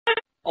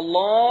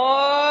আল্লাহু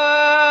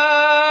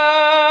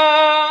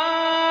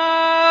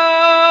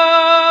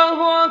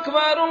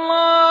আকবার,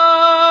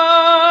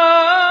 আল্লাহু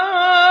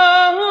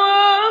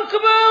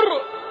আকবার,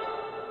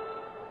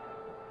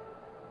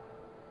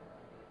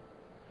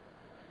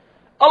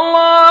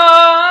 আল্লাহু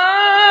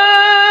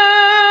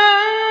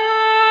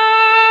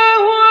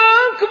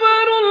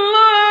আকবার,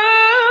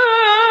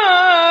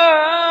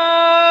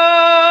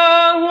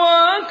 আল্লাহু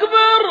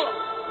আকবার।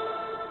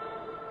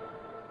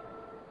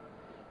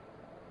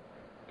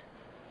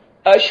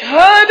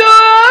 أشهد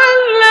أن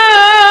لا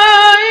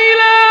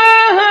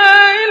إله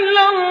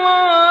إلا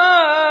الله.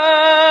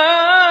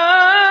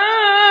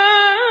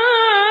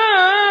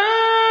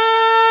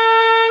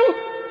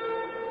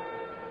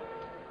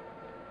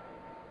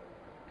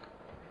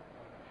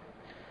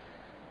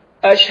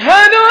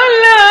 أشهد أن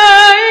لا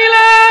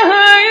إله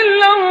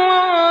إلا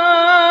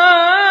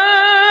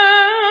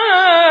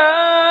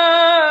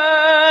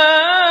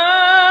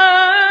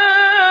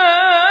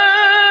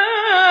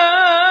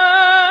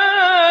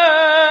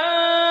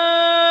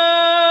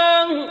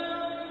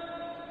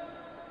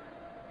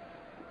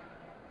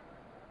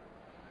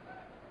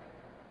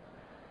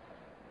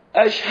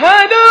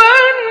أشهد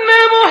أن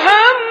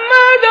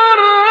محمدًا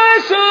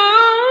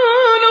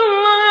رسول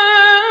الله.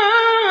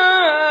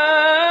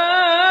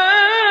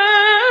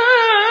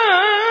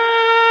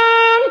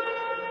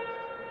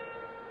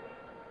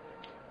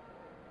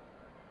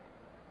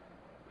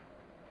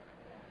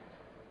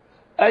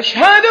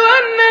 أشهد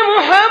أن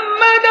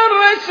محمدًا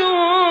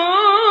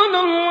رسول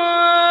الله.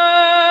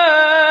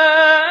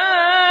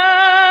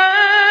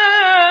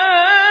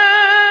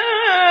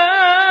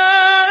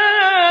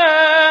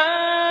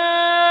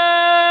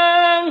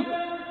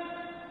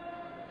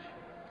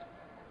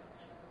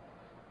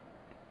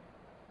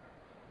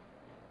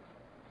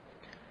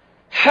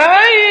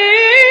 حي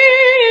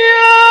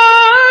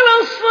على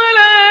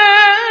الصلاة.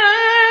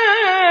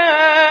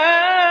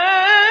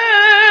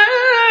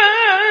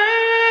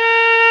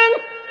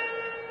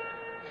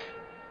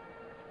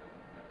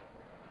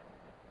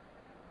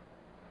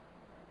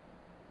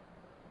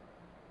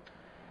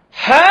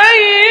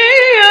 حي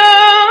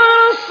على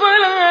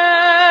الصلاة.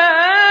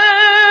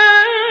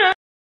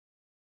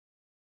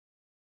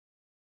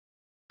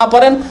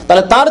 পারেন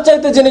তাহলে তার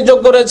চাইতে যিনি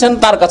যোগ্য রয়েছেন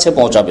তার কাছে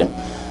পৌঁছাবেন।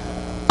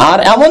 আর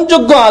এমন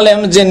যোগ্য আলেম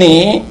যিনি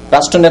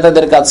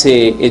রাষ্ট্রনেতাদের কাছে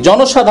এই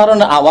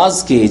জনসাধারণের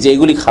আওয়াজকে যে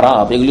এগুলি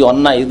খারাপ, এগুলি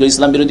অন্যায়, এগুলি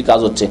ইসলাম বিরোধী কাজ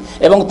হচ্ছে,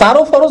 এবং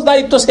তারও ফরজ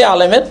দায়িত্ব সে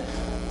আলেমের,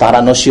 তারা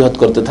নসিহত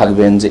করতে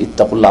থাকবেন যে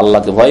ইত্তাকুল্লাহ,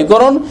 আল্লাহকে ভয়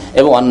করুন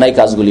এবং অন্যায়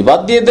কাজগুলি বাদ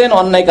দিয়ে দেন,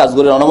 অন্যায়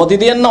কাজগুলির অনুমতি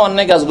দিয়েন না,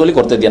 অন্যায় কাজগুলি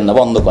করতে দিয়েন না,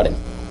 বন্ধ করেন।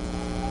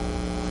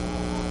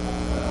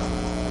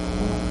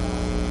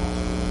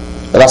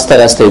 রাস্তায়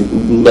রাস্তায়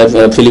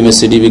ফিল্মের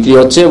সিডি বিক্রি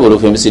হচ্ছে, বড়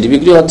ফিল্মের সিডি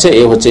বিক্রি হচ্ছে,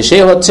 এ হচ্ছে, সে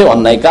হচ্ছে,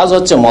 অন্যায় কাজ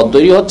হচ্ছে, মদ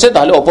তৈরি হচ্ছে,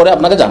 তাহলে ওপরে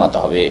আপনাকে জানাতে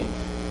হবে।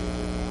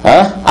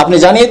 হ্যাঁ, আপনি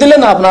জানিয়ে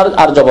দিলেন, আপনার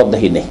আর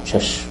জবাবদিহি নেই,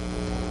 শেষ।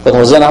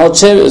 কোথাও জেনা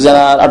হচ্ছে,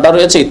 জেনার আড্ডা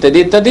রয়েছে, ইত্যাদি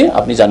ইত্যাদি,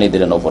 আপনি জানিয়ে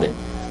দিলেন ওপরে।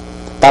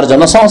 তার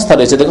জন্য সংস্থা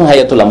রয়েছে, দেখুন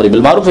হাইয়াতুল আমরি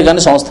বিল মারুফ,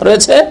 এখানে সংস্থা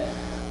রয়েছে,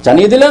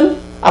 জানিয়ে দিলেন,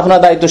 আপনার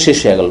দায়িত্ব শেষ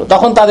হয়ে গেল।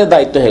 তখন তাদের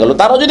দায়িত্ব হয়ে গেল,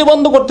 তারাও যদি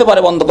বন্ধ করতে পারে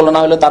বন্ধ করলো,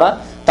 না হলে তারা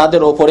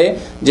তাদের ওপরে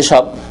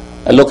যেসব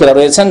লোকেরা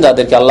রয়েছেন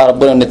যাদেরকে আল্লাহ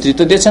রাব্বুল আলামিন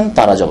নেতৃত্ব দিয়েছেন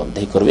তারা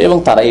জবাবদিহি করবে এবং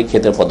তারা এই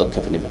ক্ষেত্রে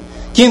পদক্ষেপ নেবেন।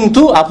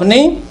 কিন্তু আপনি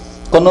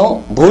কোনো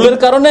ভুলের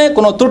কারণে,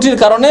 কোনো ত্রুটির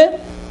কারণে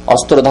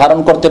অস্ত্র ধারণ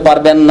করতে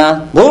পারবেন না।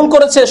 ভুল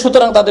করেছে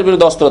সুতরাং তাদের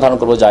বিরুদ্ধে অস্ত্র ধারণ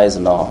করবো, জায়েজ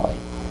না হয়।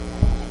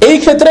 এই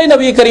ক্ষেত্রেই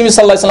নবী করিম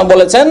সাল্লাল্লাহু আলাইহি ওয়াসাল্লাম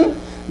বলেছেন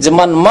যে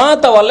মান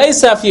মাতা ওয়া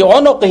লাইসা ফি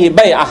উনুকিহি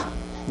বাইআহ,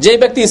 যে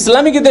ব্যক্তি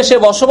ইসলামিক দেশে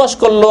বসবাস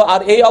করলো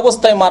আর এই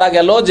অবস্থায় মারা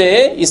গেল যে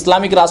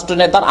ইসলামিক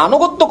রাষ্ট্রনেতার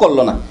আনুগত্য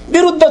করলো না,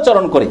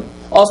 বিরুদ্ধাচরণ করে,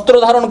 অস্ত্র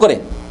ধারণ করে,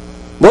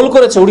 ভুল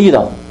করেছে, উড়িয়ে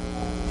দাও।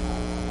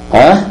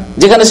 হ্যাঁ,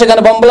 যেখানে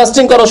সেখানে বম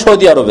ব্লাস্টিং করো,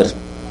 সৌদি আরবের,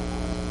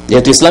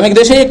 যেহেতু ইসলামিক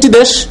দেশে একটি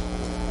দেশ,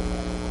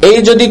 এই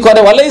যদি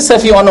করে ওয়ালাইসা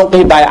ফি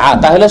উনুকিহি বাইআহ,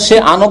 তাহলে সে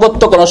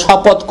আনুগত্য কোনো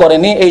শপথ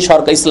করেনি এই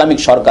সরকার, ইসলামিক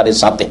সরকারের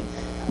সাথে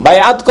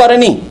বায়াত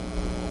করেনি,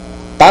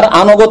 তার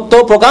আনুগত্য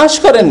প্রকাশ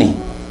করেনি,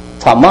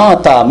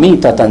 ফামাতা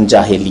মিতাতান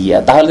জাহিলিয়া,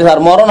 তাহলে তার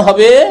মরণ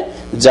হবে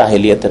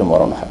জাহিলিয়াতের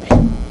মরণ হবে।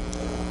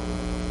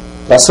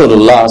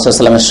 রাসূলুল্লাহ সাল্লাল্লাহু আলাইহি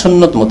ওয়াসাল্লামের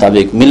সুন্নাত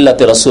মোতাবেক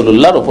মিল্লাতে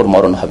রাসূলুল্লাহর উপর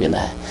মরণ হবে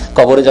না।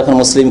 কবরে যখন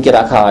মুসলিমকে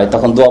রাখা হয়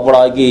তখন দোয়া পড়া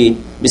হয় কি,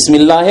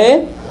 বিসমিল্লাহে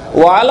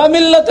ওয়া আলা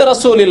মিল্লাতে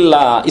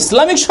রাসূলিল্লাহ।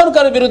 ইসলামিক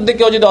সরকারের বিরুদ্ধে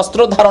কেউ যদি অস্ত্র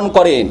ধারণ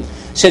করে,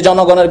 সে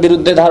জনগণের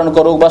বিরুদ্ধে ধারণ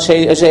করুক বা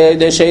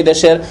সেই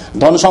দেশের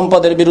ধন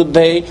সম্পদের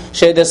বিরুদ্ধে,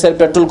 সেই দেশের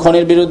পেট্রোল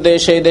খনির বিরুদ্ধে,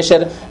 সেই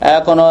দেশের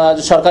কোন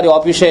সরকারি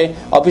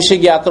অফিসে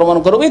গিয়ে আক্রমণ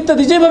করুক,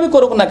 ইত্যাদি যেভাবে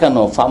করুক না কেন,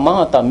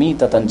 ফামাতা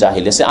মিতাতান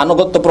জাহিলিয়া, সে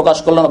আনুগত্য প্রকাশ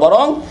করলো না,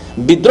 বরং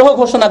বিদ্রোহ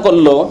ঘোষণা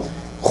করলো,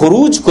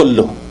 খুরুজ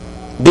করলো,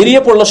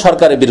 বেরিয়ে পড়লো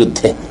সরকারের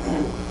বিরুদ্ধে।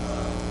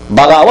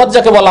 বাগাওয়াত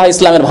যাকে বলা হয়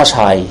ইসলামের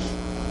ভাষায়,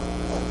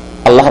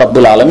 আল্লাহ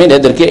রাব্বুল আলামিন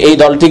এদেরকে, এই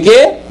দলটিকে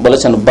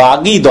বলেছেন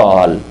বাগী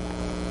দল,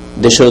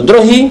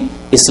 দেশদ্রোহী,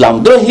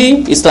 ইসলামদ্রোহী,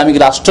 ইসলামিক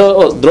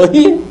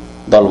রাষ্ট্রদ্রোহী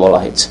দল বলা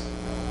হয়েছে।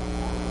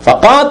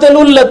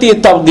 ফাকাতিলুল্লাতী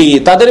তাবগী,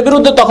 তাদের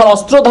বিরুদ্ধে তখন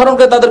অস্ত্র ধারণ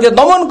করে তাদেরকে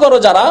দমন করো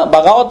যারা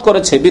বাগাওয়াত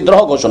করেছে, বিদ্রোহ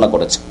ঘোষণা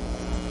করেছে।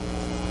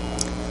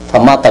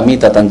 ফামাতা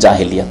মিতাতান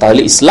জাহিলিয়া,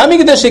 তাহলে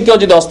ইসলামিক দেশে কেউ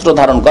যদি অস্ত্র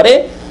ধারণ করে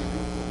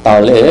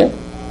তাহলে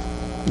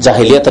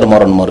জাহিলিয়াতের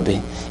মরণ মরবে।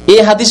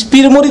 এই হাদিস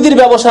পীর মুরিদের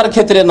ব্যবসার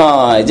ক্ষেত্রে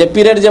নয়, যে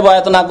পীরের যে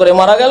বায়াত না করে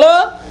মারা গেল,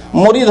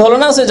 মুরিদ হলো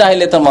না, সে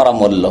জাহিলিয়াতের মারা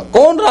মরল।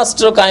 কোন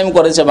রাষ্ট্র কায়েম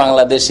করেছে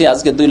বাংলাদেশে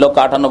আজকে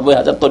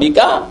 2,98,000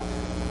 তরিকা?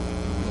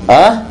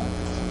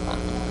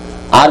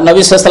 আর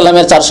নবী সাল্লাল্লাহু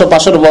আলাইহি ওয়াসাল্লামের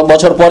 400-500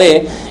 বছর পরে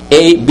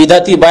এই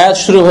বিদাতি বায়াত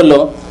শুরু হলো,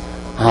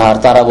 আর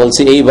তারা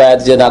বলছে এই বায়াত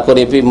যে না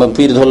করে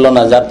পীর ধরলো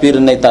না, যার পীর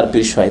নেই তার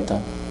পীর শয়তান।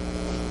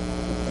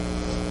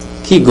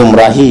 কি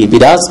গুমরাহি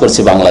বিরাজ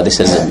করছে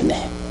বাংলাদেশের জমিনে,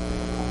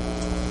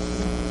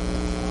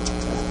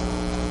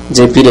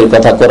 যে পীরের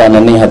কথা কোরআনে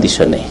নেই,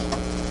 হাদিসে নেই,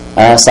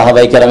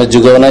 সাহাবায়ে কেরামের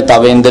যুগেও নেই,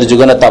 তাবেঈনদের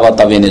যুগে নেই, তাবা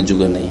তাবেঈনের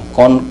যুগে নেই।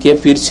 কোন কে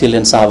পীর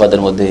ছিলেন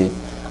সাহাবাদের মধ্যে,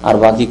 আর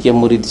বাকি কে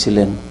মুরিদ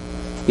ছিলেন?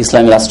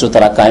 ইসলামী রাষ্ট্র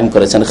তারা কায়েম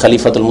করেছেন,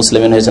 খলিফাতুল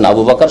মুসলিমিন হয়েছেন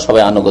আবু বকর,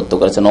 সবাই আনুগত্য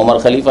করেছেন। ওমর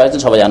খলিফা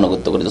হয়েছেন, সবাই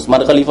আনুগত্য করেছেন।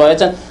 উসমান খলিফা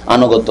হয়েছেন,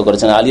 আনুগত্য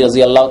করেছেন। আলী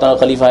রাদিয়াল্লাহু তাআলা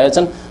খলিফা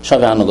হয়েছেন,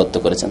 সবাই আনুগত্য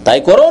করেছেন। তাই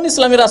করুন,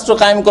 ইসলামী রাষ্ট্র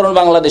কায়েম করুন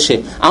বাংলাদেশে,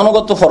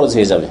 আনুগত্য ফরজ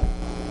হয়ে যাবে।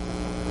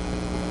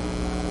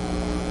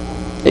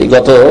 এই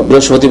গত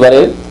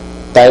বৃহস্পতিবারে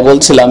তাই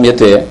বলছিলাম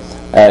এতে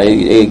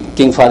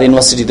কিং ফাহাদ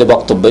ইউনিভার্সিটিতে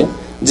বক্তব্যে,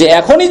 যে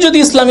এখনই যদি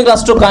ইসলামিক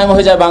রাষ্ট্র কায়েম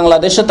হয়ে যায়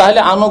বাংলাদেশে, তাহলে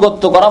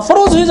আনুগত্য করা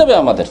ফরজ হয়ে যাবে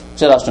আমাদের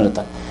সে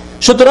রাষ্ট্রনেতা।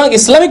 সুতরাং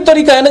ইসলামিক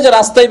তরিকা এনে যে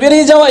রাস্তায়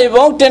বেরিয়ে যাওয়া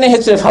এবং টেনে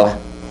হেঁচড়ে ফেলা,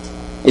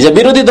 এই যে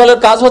বিরোধী দলের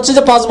কাজ হচ্ছে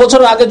যে 5 বছর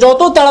আগে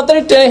যত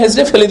তাড়াতাড়ি টেনে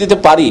হেঁচড়ে ফেলে দিতে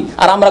পারি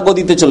আর আমরা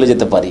গদিতে চলে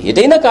যেতে পারি,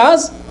 এটাই না কাজ।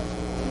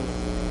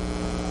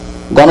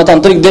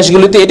 গণতান্ত্রিক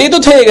দেশগুলিতে এটাই তো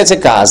থেকে গেছে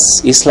কাজ,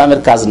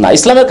 ইসলামের কাজ না।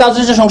 ইসলামের কাজ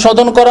হচ্ছে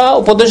সংশোধন করা,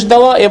 উপদেশ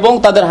দেওয়া এবং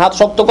তাদের হাত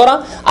শক্ত করা,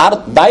 আর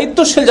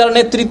দায়িত্বশীল যারা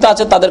নেতৃত্ব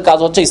আছে তাদের কাজ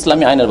হচ্ছে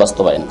ইসলামী আইনের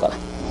বাস্তবায়ন করা।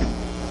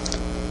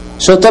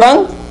 সুতরাং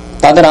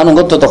তাদের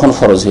আনুগত্য তখন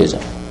ফরজ হয়ে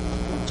যাবে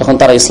যখন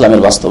তারা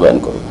ইসলামের বাস্তবায়ন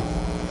করবে।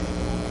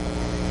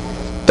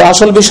 তো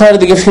আসল বিষয়ের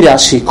দিকে ফিরে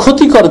আসি,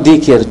 ক্ষতিকর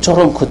দিকের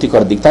চরম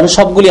ক্ষতিকর দিক, তাহলে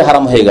সবগুলি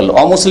হারাম হয়ে গেল।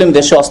 অমুসলিম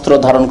দেশে অস্ত্র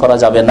ধারণ করা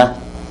যাবে না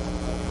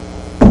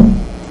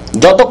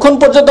যতক্ষণ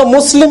পর্যন্ত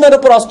মুসলিমের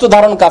উপর অস্ত্র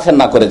ধারণ কাফের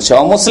না করেছে।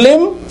 অমুসলিম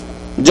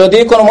যদি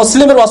কোন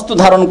মুসলিমের অস্ত্র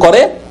ধারণ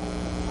করে,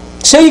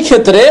 সেই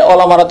ক্ষেত্রে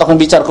ওলামারা তখন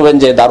বিচার করবেন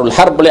যে দারুল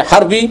হারব বলে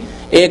হারবি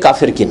এ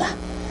কাফের কিনা,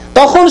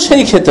 তখন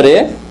সেই ক্ষেত্রে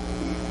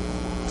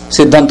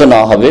সিদ্ধান্ত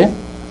নেওয়া হবে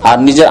আর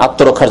নিজের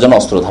আত্মরক্ষার জন্য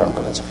অস্ত্র ধারণ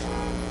করা যাবে।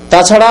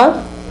 তাছাড়া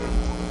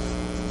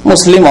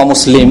মুসলিম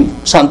অমুসলিম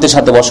শান্তির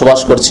সাথে বসবাস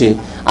করছে,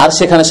 আর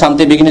সেখানে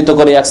শান্তি বিঘ্নিত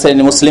করে এক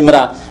শ্রেণীর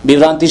মুসলিমরা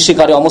বিভ্রান্তির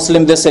শিকারে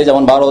অমুসলিম দেশে,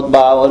 যেমন ভারত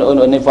বা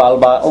নেপাল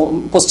বা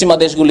পশ্চিমা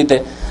দেশগুলিতে,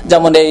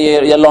 যেমন এই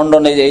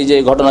লন্ডনে এই যে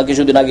ঘটনা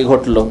কিছুদিন আগে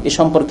ঘটলো, এ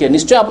সম্পর্কে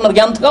নিশ্চয়ই আপনার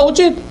জ্ঞান থাকা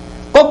উচিত।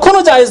 কখনো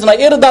জায়েজ নয়,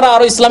 এর দ্বারা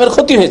আরো ইসলামের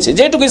ক্ষতি হয়েছে।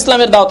 যেটুকু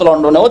ইসলামের দাওয়াত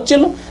লন্ডনে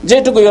হচ্ছিল,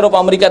 যেটুকু ইউরোপ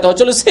আমেরিকাতে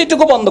হচ্ছিল,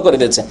 সেইটুকু বন্ধ করে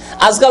দিয়েছে।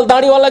 আজকাল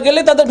দাড়িওয়ালা গেলে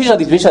তাদের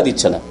ভিসা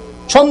দিচ্ছে না,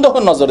 সন্দেহ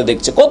নজরে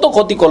দেখছে। কত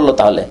ক্ষতি করলো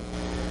তাহলে।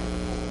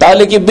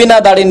 তাহলে কি বিনা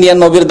দাড়ি নিয়ে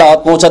নবীর দাওয়াত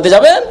পৌঁছাতে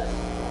যাবেন?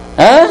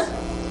 হ্যাঁ,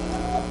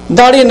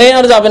 দাড়ি নেই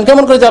আর যাবেন,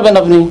 কেমন করে যাবেন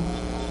আপনি?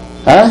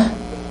 হ্যাঁ,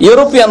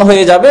 ইউরোপিয়ান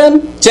হয়ে যাবেন,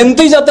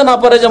 চিনতেই যাতে না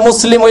পারে যে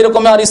মুসলিম, ওই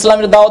রকম আর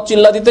ইসলামের দাওয়াত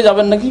চিল্লা দিতে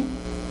যাবেন নাকি?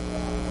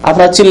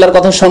 আপনার চিল্লার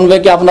কথা শুনবে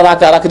কি আপনার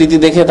আকার আকৃতি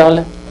দেখে?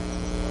 তাহলে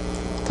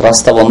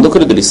রাস্তা বন্ধ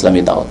করে দিল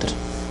ইসলামী দাওয়াতের।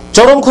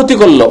 চরম ক্ষতি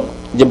করলো।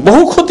 যে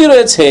বহু ক্ষতি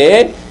রয়েছে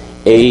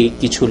এই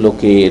কিছু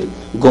লোকের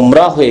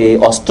গোমরা হয়ে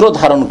অস্ত্র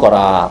ধারণ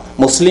করা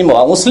মুসলিম ও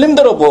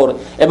মুসলিমদের ওপর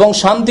এবং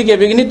শান্তিকে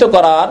বিঘ্নিত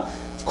করার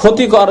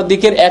ক্ষতিকর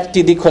দিকের একটি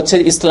দিক হচ্ছে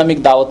ইসলামিক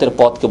দাওয়াতের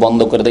পথকে বন্ধ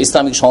করে দেয়,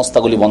 ইসলামিক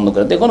সংস্থাগুলি বন্ধ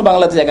করে। দেখুন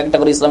বাংলাদেশে এক একটা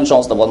করে ইসলামিক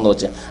সংস্থা বন্ধ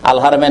হচ্ছে। আল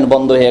হারমেন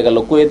বন্ধ হয়ে গেল,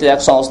 কুয়েতে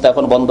এক সংস্থা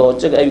এখন বন্ধ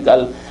হচ্ছে,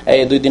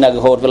 এই 2 দিন আগে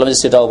খবর পেলাম যে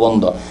সেটাও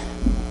বন্ধ।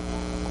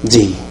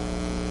 জি,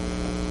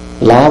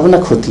 লাভ না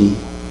ক্ষতি?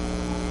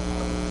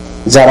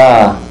 যারা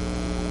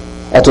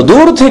এত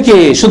দূর থেকে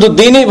শুধু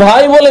দিনী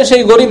ভাই বলে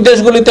সেই গরিব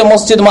দেশগুলিতে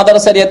মসজিদ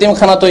মাদ্রাসা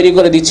ইয়াতিমখানা তৈরি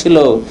করে দিচ্ছিল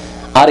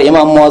আর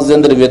ইমাম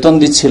মুয়াজ্জিনদের বেতন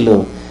দিচ্ছিল,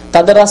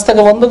 তাদের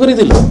রাস্তাকে বন্ধ করে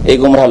দিল এই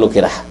গোমরা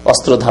লোকেরা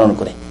অস্ত্র ধারণ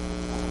করে।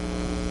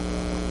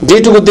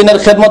 যেটুকু দিনের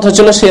খেদমত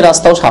হচ্ছিল সেই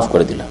রাস্তাও সাফ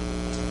করে দিল,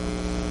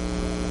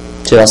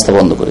 সেই রাস্তা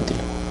বন্ধ করে দিল।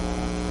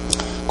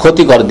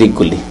 ক্ষতিকর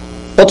দিকগুলি,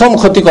 প্রথম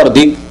ক্ষতিকর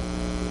দিক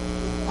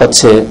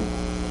হচ্ছে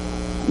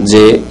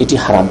যে এটি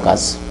হারাম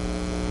কাজ।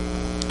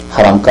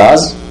 হারাম কাজ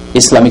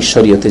ইসলামিক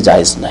শরীয়তে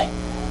জায়েজ নয়,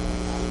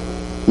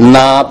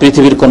 না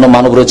পৃথিবীর কোন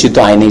মানব রচিত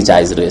আইনেই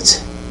জায়েজ রয়েছে।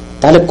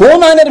 তাহলে কোন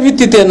আইনের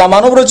ভিত্তিতে? না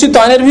মানব রচিত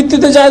আইনের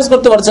ভিত্তিতে জায়েজ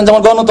করতে পারছেন।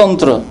 যেমন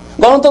গণতন্ত্র,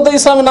 গণতন্ত্র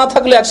ইসলামে না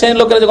থাকলে এক শ্রেণীর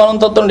লোকেরা যে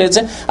গণতন্ত্র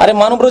নিয়েছে, আরে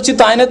মানব রচিত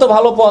আইনে তো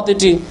ভালো পথ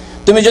এটি।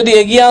 তুমি যদি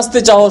এগিয়ে আসতে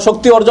চাও,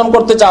 শক্তি অর্জন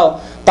করতে চাও,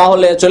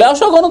 তাহলে চলে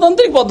আসো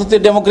গণতান্ত্রিক পদ্ধতি,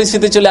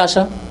 ডেমোক্রেসিতে চলে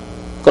আসা।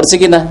 করছে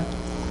কিনা?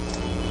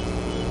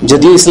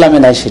 যদিও ইসলামে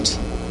নাই সেটি,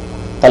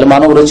 তাহলে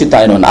মানব রচিত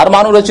আইন না। আর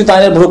মানব রচিত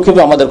আইনের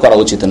ভ্রুক্ষেপে আমাদের করা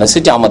উচিত না,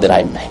 সেটি আমাদের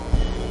আইন নাই।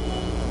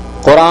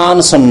 কোরআন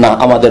সুন্নাহ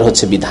আমাদের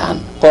হচ্ছে বিধান,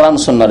 কোরআন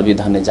সুন্নাহর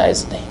বিধানে জায়েজ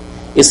নেই,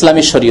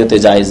 ইসলামী শরীয়তে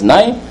জায়েজ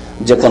নাই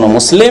যে কোনো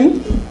মুসলিম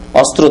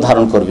অস্ত্র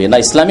ধারণ করবে, না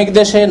ইসলামিক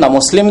দেশে, না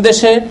মুসলিম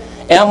দেশে,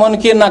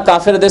 এমনকি না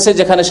কাফের দেশে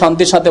যেখানে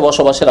শান্তির সাথে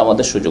বসবাসের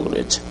আমাদের সুযোগ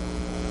রয়েছে।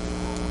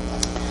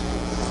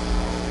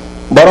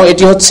 বরং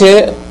এটি হচ্ছে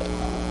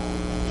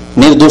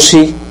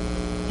নির্দোষী,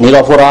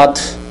 নিরপরাধ,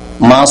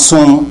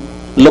 মাসুম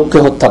লোককে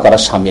হত্যা করা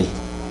শামিল।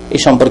 এই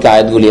সম্পর্কে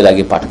আয়াতগুলি এর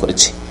আগে পাঠ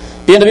করেছি।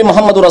 নবী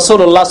মুহাম্মদ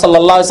রাসূলুল্লাহ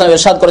সাল্লাল্লাহু আলাইহি ওয়াসাল্লাম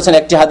ইরশাদ করেছেন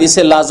একটি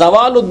হাদিসে, লা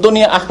জাওয়ালুদ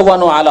দুনিয়া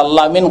আহওয়ানু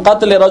আলাল্লাহ মিন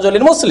কাতলি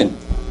রাজুলিন মুসলিম।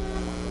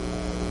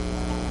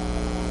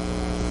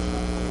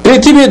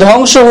 পৃথিবী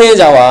ধ্বংস হয়ে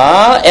যাওয়া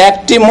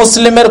একটি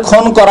মুসলিমের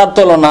খুন করার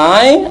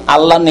তুলনায়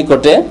আল্লাহর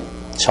নিকটে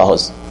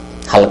সহজ,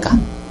 হালকা।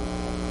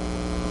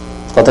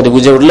 কথাটি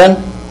বুঝে উঠলেন?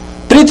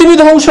 পৃথিবী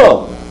ধ্বংস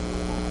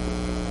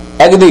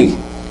একদিক,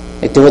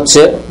 একটি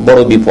হচ্ছে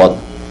বড় বিপদ,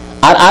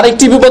 আর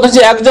আরেকটি বিপদ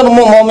হচ্ছে একজন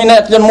মুমিনের,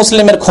 একজন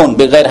মুসলিমের খুন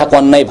বেগাইর হক,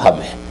 অন্যায়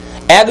ভাবে।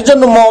 একজন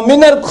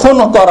মুমিনের খুন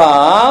করা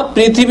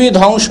পৃথিবী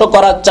ধ্বংস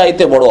করার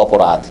চাইতে বড়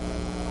অপরাধ।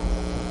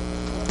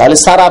 তাহলে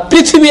সারা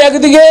পৃথিবী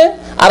একদিকে,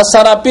 আর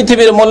সারা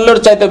পৃথিবীর মূল্যের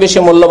চাইতে বেশি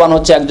মূল্যবান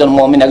হচ্ছে একজন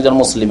মুমিন, একজন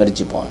মুসলিমের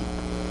জীবন।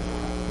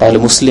 তাহলে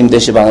মুসলিম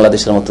দেশে,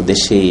 বাংলাদেশের মতো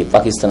দেশে,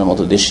 পাকিস্তানের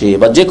মতো দেশে,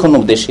 বা যে কোনো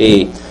দেশে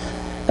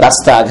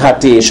রাস্তা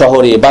ঘাটে,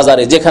 শহরে,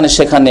 বাজারে, যেখানে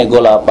সেখানে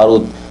গোলা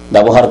বারুদ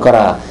ব্যবহার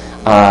করা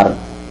আর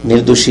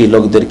নির্দোষী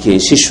লোকদেরকে,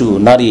 শিশু,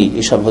 নারী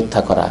এসব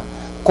হত্যা করা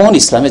কোন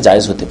ইসলামে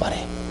জায়েজ হতে পারে?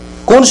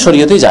 কোন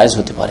শরীয়তে জায়েজ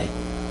হতে পারে?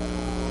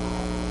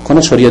 কোন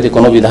শরীয়তে,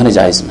 কোন বিধানে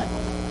জায়েজ না।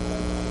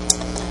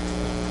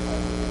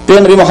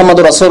 নবী মুহাম্মদ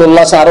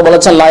রাসূলুল্লাহ আরো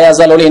বলেছেন, লা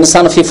ইয়াজালুল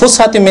ইনসান ফি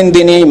ফুসহাতি মিন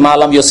দীনি মা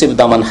লাম ইউসিব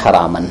দামান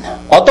হারামান।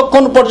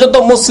 অতক্ষণ পর্যন্ত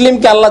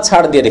মুসলিমকে আল্লাহ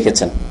ছাড় দিয়ে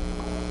রেখেছেন,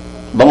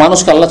 বা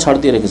মানুষকে আল্লাহ ছাড়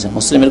দিয়ে রেখেছেন,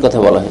 মুসলিমের কথা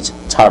বলা হয়েছে,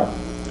 ছাড়।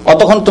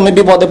 অতক্ষণ তুমি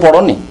বিপদে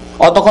পড়োনি,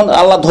 অতক্ষণ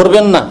আল্লাহ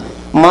ধরবেন না।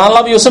 মা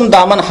লাম ইউসিব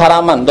দামান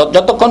হারামান,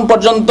 যতক্ষণ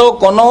পর্যন্ত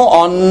কোনো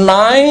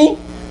অন্যায়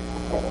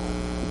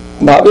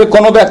ভাবে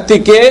কোনো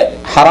ব্যক্তিকে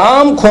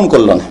হারাম খুন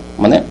করলো না,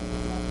 মানে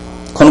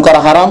খুন করা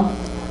হারাম,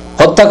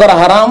 হত্যা করা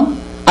হারাম,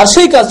 আর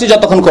সেই কাজটি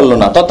যতক্ষণ করলো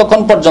না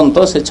ততক্ষণ পর্যন্ত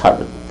সে ছাড়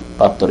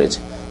প্রাপ্ত রয়েছে।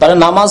 তাহলে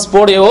নামাজ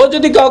পড়েও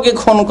যদি কাউকে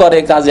খুন করে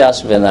কাজে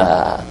আসবে না,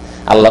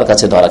 আল্লাহর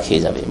কাছে ধরা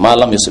খেয়ে যাবে।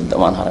 মালাম ইউসুফ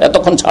দামান হারা,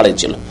 এতক্ষণ ছাড়ে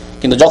ছিল,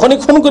 কিন্তু যখনই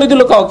খুন করে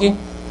দিল কাউকে,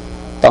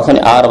 তখনই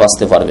আর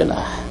বাঁচতে পারবে না।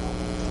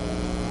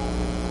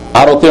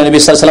 আর প্রিয় নবী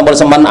সাল্লাল্লাহু আলাইহি ওয়াসাল্লাম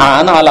বলেছেন, মান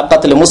আনা আলা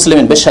কাতলি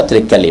মুসলিমিন বিশাত্রি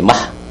কালিমাহ,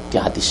 কি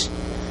হাদিস।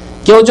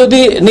 কেউ যদি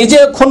নিজে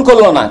খুন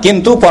করলো না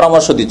কিন্তু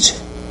পরামর্শ দিচ্ছে,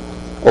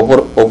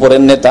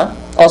 ওপরের নেতা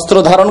অস্ত্র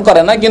ধারণ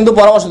করে না কিন্তু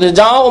পরামর্শ দিচ্ছে,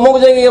 যাও অমুক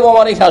জায়গায়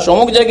বোমা রেখে আসো,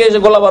 অমুক জায়গায় এসে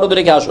গোলা বারুদ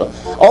রেখে আসো,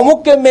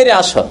 অমুককে মেরে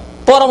আসো,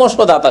 পরামর্শ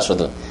দাতা,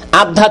 শুধু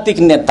আধ্যাত্মিক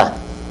নেতা,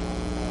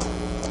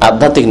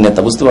 আধ্যাত্মিক নেতা,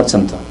 বুঝতে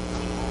পারছেন তো?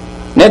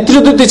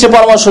 নেতৃত্ব দিচ্ছে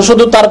পরামর্শ,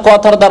 শুধু তার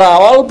কথার দ্বারা,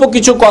 অল্প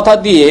কিছু কথা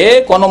দিয়ে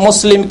কোন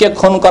মুসলিমকে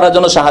খুন করার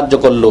জন্য সাহায্য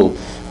করলো।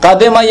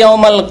 কাদেমা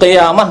ইয়াউমাল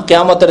কিয়ামাহ,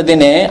 কিয়ামতের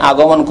দিনে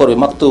আগমন করবে,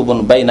 মাকতুবুন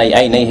বাইনা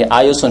আইনাইহি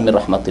আয়াতুন মির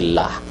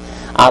রাহমাতিল্লাহ,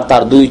 আর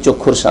তার দুই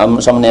চক্ষুর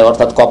সামনে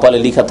অর্থাৎ কপালে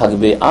লেখা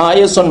থাকবে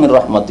আয়াতুন মির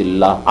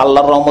রাহমাতিল্লাহ,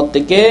 আল্লাহর রহমত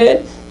থেকে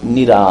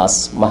নিরাশ,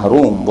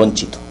 মাহরুম,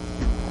 বঞ্চিত।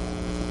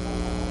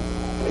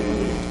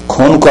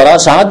 খুন করা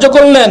সাহায্য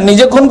করলেন,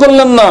 নিজে খুন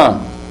করলেন না।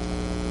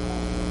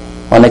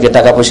 অনেকে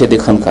টাকা পয়সা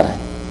দিয়ে খুন করায়,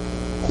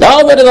 যাও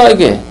বেড়ে দাও,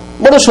 একে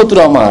বড় শত্রু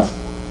আমার,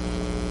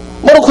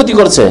 বড় ক্ষতি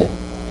করছে।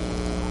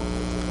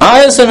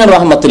 আয়াতুন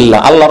রাহমাতিল্লাহ,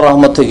 আল্লাহর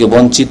রহমত থেকে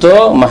বঞ্চিত,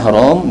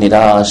 মাহরুম,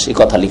 নিরাশ, এই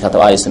কথা লেখা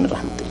থাকবে আয়াতুন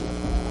রাহমাতিল্লাহ।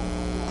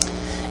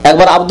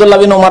 একবার আব্দুল্লাহ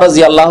বিন উমর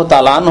রাদিয়াল্লাহু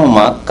তাআলা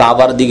আনহুমা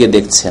কাবার দিকে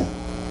দেখছেন,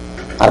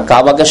 আর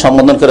কাবাকে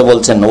সম্বোধন করে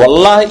বলছেন,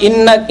 ওয়াল্লাহি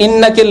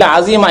ইন্নাকা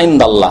লাযীমা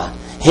ইনদাল্লাহ,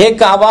 হে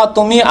কাবা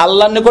তুমি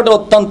আল্লাহর নিকটে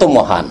অত্যন্ত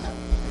মহান,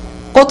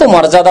 কত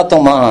মর্যাদা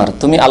তোমার,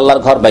 তুমি আল্লাহর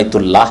ঘর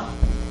বাইতুল্লাহ,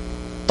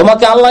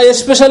 তোমাকে আল্লাহ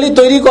স্পেশালি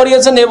তৈরি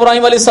করিয়েছেন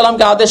ইব্রাহিম আলাইহিস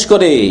সালামকে আদেশ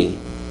করে,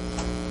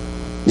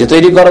 যে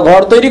তৈরি করো,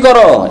 ঘর তৈরি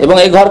করো, এবং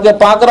এই ঘরকে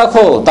পাক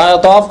রাখো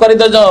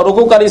তাওয়াফকারীদের জন্য,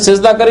 রুকুকারী,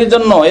 সিজদাকারীর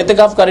জন্য,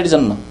 ইতিকাফকারীর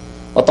জন্য।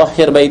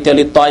 ওয়াতাহহির বাইতি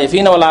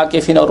লিত-তায়িফিনা ওয়াল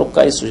আকিফিনা ওয়া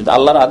রুক্কাইস সুজুদ,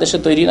 আল্লাহর আদেশে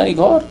তৈরি না এই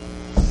ঘর।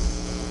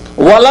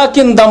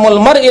 ওয়ালাকিন দামুল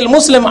মারইল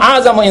মুসলিম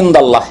আযামু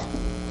ইনদাল্লাহ,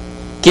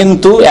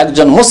 কিন্তু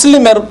একজন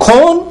মুসলিমের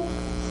খুন,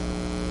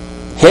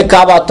 হে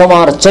কাবা,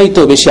 তোমার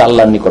চাইতে বেশি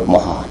আল্লাহর নিকট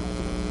মহান।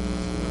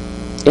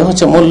 এ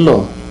হচ্ছে মূল্য।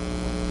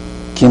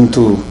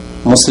 কিন্তু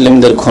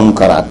মুসলিমদের খুন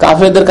করা,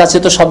 কাফেরদের কাছে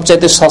তো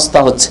সবচাইতে সস্তা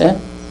হচ্ছে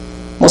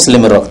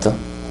মুসলিমের রক্ত।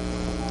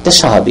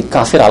 স্বাভাবিক,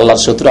 কাফের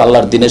আল্লাহর শত্রু,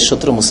 আল্লাহর দিনের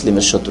শত্রু,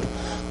 মুসলিমের শত্রু।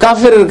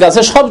 কাফের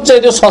কাছে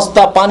সবচাইতে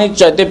সস্তা, পানির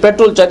চাইতে,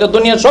 পেট্রোল চাইতে,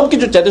 দুনিয়ার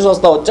সবকিছু চাইতে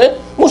সস্তা হচ্ছে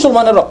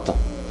মুসলমানের রক্ত।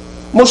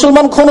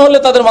 মুসলমান খুন হলে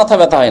তাদের মাথা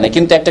ব্যথা হয় না,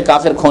 কিন্তু একটা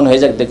কাফের খুন হয়ে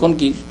যাক, দেখুন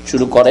কি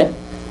শুরু করে।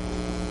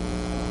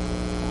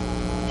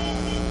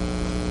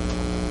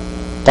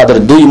 তাদের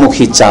দুই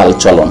মুখী চাল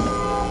চলন,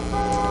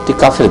 ঠিক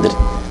কাফেরদের।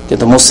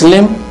 কিন্তু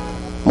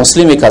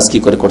মুসলিম এই কাজ কি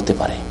করে করতে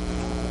পারে,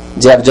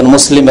 যে একজন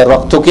মুসলিমের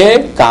রক্তকে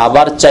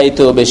কাবার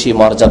চাইতেও বেশি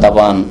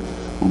মর্যাদাবান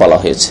বলা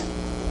হয়েছে।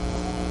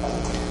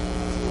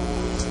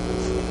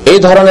 এই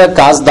ধরনের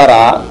কাজ দ্বারা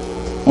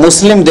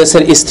মুসলিম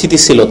দেশের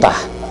স্থিতিশীলতা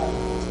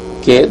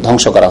কে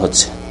ধ্বংস করা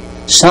হচ্ছে,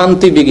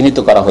 শান্তি বিঘ্নিত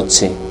করা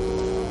হচ্ছে,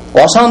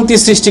 অশান্তি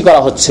সৃষ্টি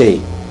করা হচ্ছে,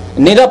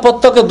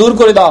 নিরাপত্তাকে দূর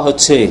করে দেওয়া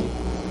হচ্ছে,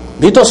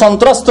 ভীত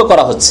সন্ত্রস্ত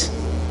করা হচ্ছে।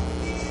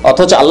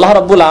 অথচ আল্লাহ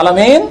রাব্বুল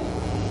আলামিন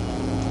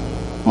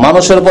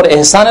মানুষের উপর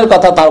এহসানের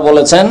কথা তার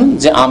বলেছেন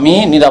যে আমি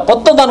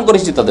নিরাপত্তা দান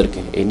করেছি তাদেরকে।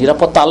 এই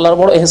নিরাপত্তা আল্লাহর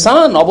বড়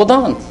এহসান,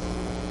 অবদান।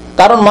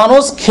 কারণ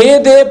মানুষ খেয়ে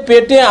দিয়ে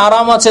পেটে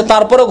আরাম আছে,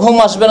 তারপরে ঘুম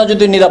আসবে না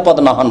যদি নিরাপদ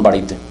না হন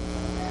বাড়িতে।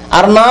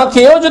 আর না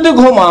খেয়েও যদি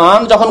ঘুমান,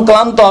 যখন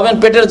ক্লান্ত হবেন,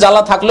 পেটের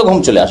জ্বালা থাকলে ঘুম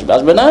চলে আসবে,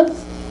 আসবে না?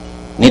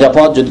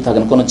 নিরাপদ যদি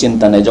থাকেন, কোনো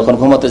চিন্তা নেই, যখন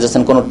ঘুমাতে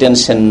যাচ্ছেন কোনো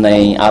টেনশন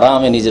নেই,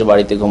 আরামে নিজের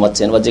বাড়িতে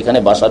ঘুমাচ্ছেন বা যেখানে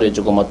বাসা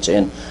রয়েছে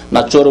ঘুমাচ্ছেন,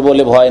 না চোর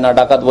বলে ভয়, না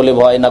ডাকাত বলে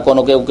ভয়, না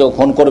কোনো কেউ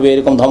খুন করবে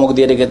এরকম ধমক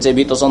দিয়ে রেখেছে,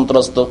 ভীত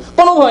সন্ত্রস্ত,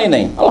 কোনো ভয়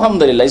নেই।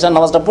 আলহামদুলিল্লাহ, ঈশার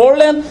নামাজটা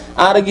পড়লেন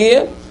আর গিয়ে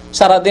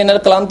সারাদিনের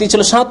ক্লান্তি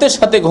ছিল, সাথে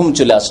সাথে ঘুম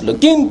চলে আসলো।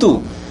 কিন্তু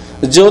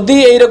যদি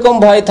এইরকম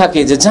ভয়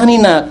থাকে যে জানি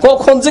না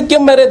কখন যে কে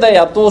মেরে দেয়,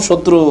 এত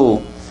শত্রু,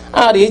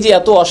 আর এই যে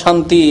এত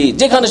অশান্তি,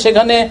 যেখানে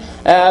সেখানে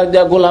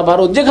গোলা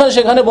বারুদ, যেখানে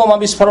সেখানে বোমা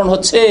বিস্ফোরণ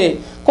হচ্ছে,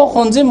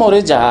 কখন যে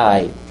মরে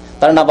যায়,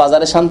 তার না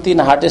বাজারে শান্তি,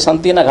 না হাটে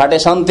শান্তি, না ঘাটে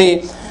শান্তি,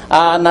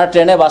 না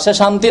ট্রেনে বাসে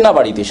শান্তি, না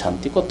বাড়িতে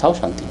শান্তি, কোথাও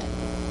শান্তি নেই।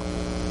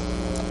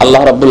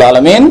 আল্লাহ রাব্বুল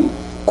আলামিন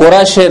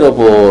কুরাইশের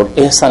উপর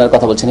ইহসানের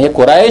কথা বলছেন, হে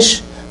কুরাইশ,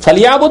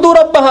 ফালিয়াবুদু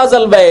রাব্ব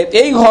হাযাল বাইত,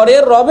 এই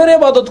ঘরের রবের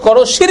ইবাদত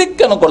করো, শিরক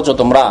কেন করছো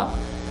তোমরা?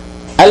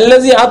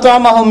 আল্লাযী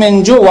আত'আমাহুম মিন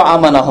জু' ওয়া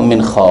আমানাহুম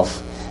মিন খাউফ,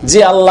 যে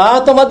আল্লাহ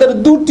তোমাদের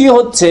দুটি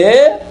হচ্ছে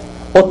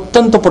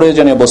অত্যন্ত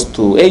প্রয়োজনীয়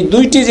বস্তু, এই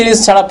দুইটি জিনিস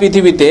ছাড়া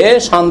পৃথিবীতে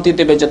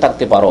শান্তিতে বেঁচে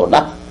থাকতে পারো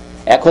না।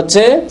 এক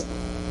হচ্ছে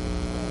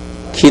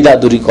খিদা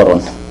দূরীকরণ,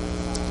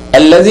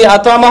 আল্লাযী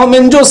আত'আমাহুম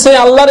মিন জু', সে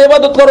আল্লাহর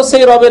ইবাদত করো,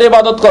 সেই রবের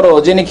ইবাদত করো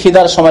যিনি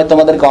খিদার সময়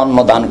তোমাদেরকে অন্ন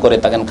দান করে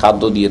থাকেন,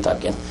 খাদ্য দিয়ে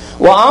থাকেন,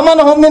 ওয়া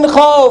আমানাহুম মিন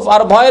খাউফ,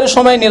 আর ভয়ের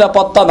সময়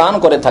নিরাপত্তা দান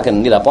করে থাকেন,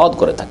 নিরাপদ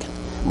করে থাকেন,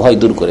 ভয়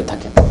দূর করে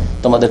থাকেন।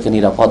 তোমাদেরকে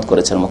নিরাপদ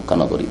করেছেন মক্কা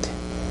নগরীতে।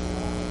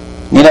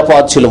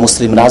 নিরাপদ ছিল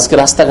মুসলিমরা, আজকে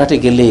রাস্তাঘাটে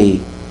গেলে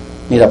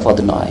নিরাপদ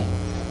নয়,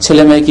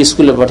 ছেলে মেয়েকে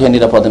স্কুলে পাঠিয়ে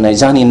নিরাপদ নয়,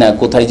 জানি না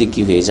কোথায় যে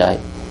কি হয়ে যায়,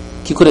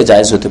 কি করে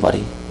জায়েজ হতে পারে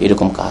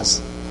এরকম কাজ।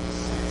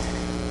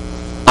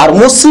 আর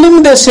মুসলিম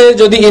দেশে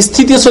যদি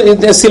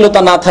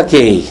স্থিতিশীলতা না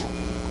থাকে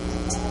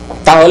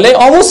তাহলে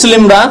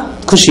অমুসলিমরা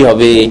খুশি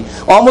হবে,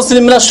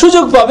 অমুসলিমরা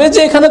সুযোগ পাবে যে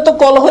এখানে তো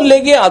কলহ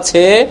লেগে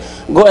আছে,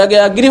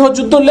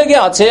 গৃহযুদ্ধ লেগে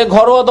আছে,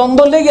 ঘরোয়া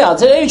দ্বন্দ্ব লেগে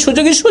আছে, এই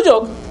সুযোগই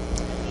সুযোগ,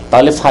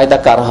 তাহলে ফায়দা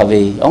কার হবে?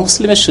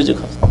 অমুসলিমের সুযোগ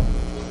হবে,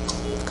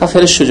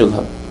 কাফের সুযোগ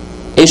হবে।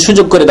 এই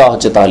সুযোগ করে দেওয়া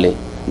হচ্ছে। তাহলে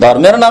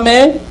ধর্মের নামে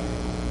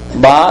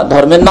বা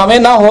ধর্মের নামে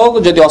না হোক,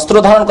 যদি অস্ত্র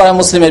ধারণ করা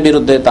মুসলিমের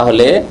বিরুদ্ধে,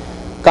 তাহলে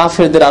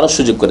কাফেরদের আরো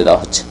সুযোগ করে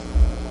দেওয়া হচ্ছে।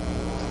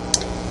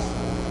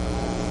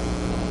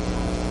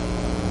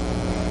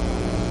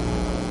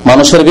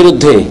 মানুষের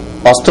বিরুদ্ধে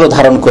অস্ত্র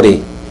ধারণ করে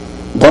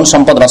ধন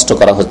সম্পদ নষ্ট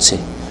করা হচ্ছে,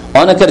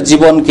 অনেকের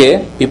জীবনকে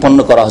বিপন্ন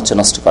করা হচ্ছে,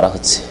 নষ্ট করা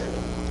হচ্ছে।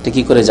 এটা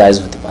কি করে জায়েজ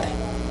হতে পারে?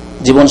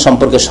 জীবন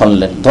সম্পর্কে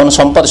শুনলেন, ধন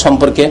সম্পদ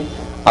সম্পর্কে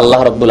আল্লাহ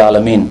রাব্বুল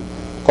আলামিন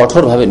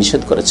কঠোরভাবে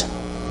নিষেধ করেছেন,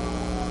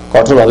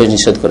 কঠোরভাবে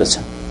নিষেধ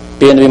করেছেন।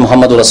 নবী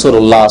মুহাম্মদ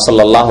রাসূলুল্লাহ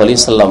সাল্লাল্লাহু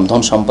আলাইহি সাল্লাম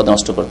ধন সম্পদ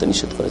নষ্ট করতে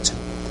নিষেধ করেছেন।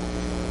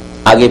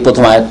 আগে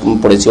প্রথম আয়াত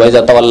পড়েছি,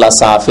 ওয়াইজা তাওয়াল্লা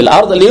সাফিল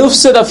আরদ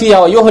লিইফসিদা ফিহা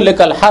ওয়া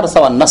ইউহলিকাল হারসা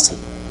ওয়ান নাসল।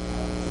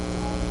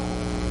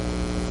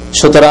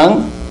 সুতরাং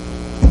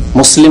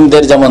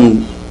মুসলিমদের যেমন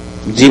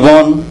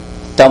জীবন,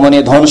 তেমনি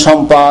ধন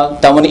সম্পদ,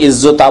 তেমনি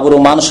ইজ্জত, আবরু,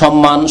 মান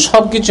সম্মান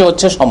সবকিছু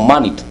হচ্ছে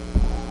সম্মানিত।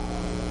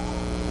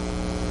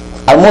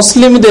 আর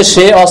মুসলিম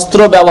দেশে অস্ত্র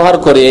ব্যবহার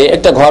করে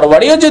একটা ঘর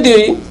বাড়িও যদি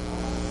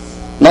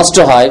নষ্ট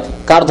হয়,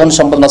 কার ধন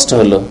সম্পদ নষ্ট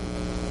হলো?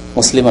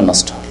 মুসলিমের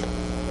নষ্ট হলো।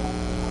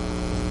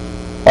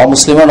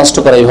 অমুসলিমের নষ্ট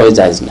করা এইভাবে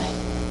জায়েজ নাই।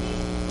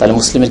 তাহলে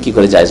মুসলিমের কি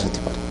করে জায়েজ হতে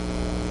পারে?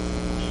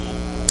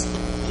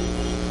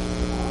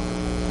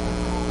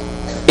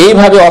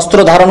 এইভাবে অস্ত্র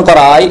ধারণ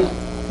করায়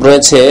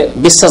রয়েছে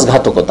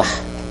বিশ্বাসঘাতকতা,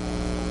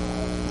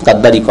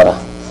 গাদ্দারি করা,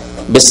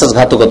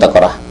 বিশ্বাসঘাতকতা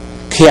করা,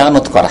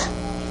 খেয়ানত করা।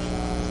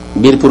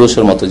 বীর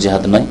পুরুষের মতো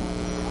জিহাদ নয়,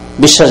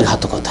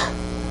 বিশ্বাসঘাতকতা।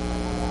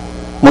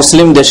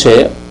 মুসলিম দেশে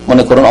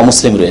মনে করুন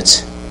অমুসলিম রয়েছে,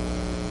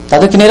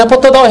 তাদেরকে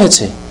নিরাপত্তা দেওয়া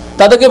হয়েছে,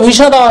 তাদেরকে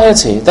ভিসা দেওয়া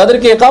হয়েছে,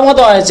 তাদেরকে একামা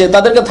দেওয়া হয়েছে,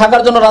 তাদেরকে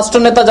থাকার জন্য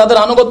রাষ্ট্রনেতা যাদের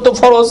আনুগত্য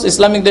ফরজ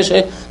ইসলামিক দেশে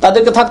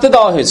তাদেরকে থাকতে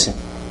দেওয়া হয়েছে।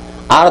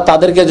 আর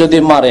তাদেরকে যদি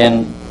মারেন,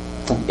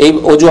 এই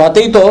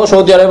অজুহাতেই তো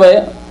সৌদি আরবে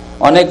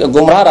অনেক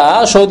গুমরাহরা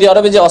সৌদি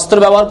আরবে যে অস্ত্র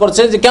ব্যবহার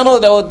করছে, যে কেন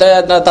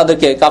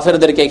তাদেরকে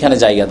কাফেরদেরকে এখানে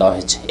জায়গা দেওয়া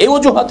হয়েছে, এই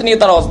অজুহাত নিয়ে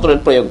তারা অস্ত্রের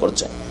প্রয়োগ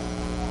করছে।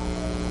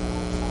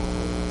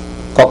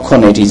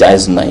 কখনো এটি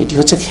জায়েজ নয়, এটি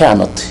হচ্ছে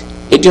খেয়ানত,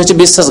 এটি হচ্ছে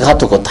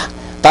বিশ্বাসঘাতকতা।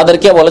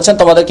 তাদেরকে বলেছেন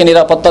তোমাদেরকে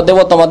নিরাপত্তা দেব,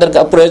 তোমাদের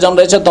প্রয়োজন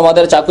রয়েছে,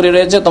 তোমাদের চাকরি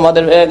রয়েছে,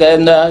 তোমাদের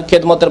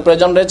খেদমতের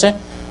প্রয়োজন রয়েছে,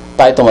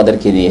 তাই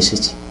তোমাদেরকে নিয়ে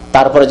এসেছি।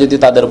 তারপরে যদি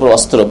তাদের উপর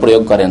অস্ত্র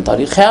প্রয়োগ করেন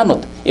তাহলে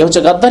খেয়ানত, এ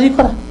হচ্ছে গাদ্দারি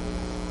করা।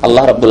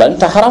 আল্লাহ রাব্বুল আলামিন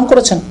তা হারাম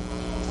করেছেন।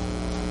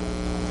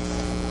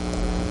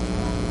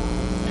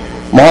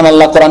 মহান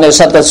আল্লাহ কোরআনে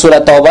ইরশাদ করেছেন সূরা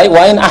তাওবায়,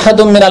 ওয়াইন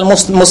আহাদুম মিনাল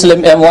মুসলিম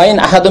ওয়াইন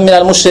আহাদুম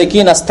মিনাল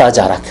মুশরিকিন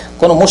আস্তাজারাক,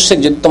 কোন মুশরিক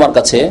যদি তোমার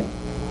কাছে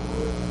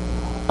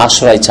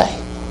আশ্রয় চায়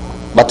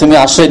বা তুমি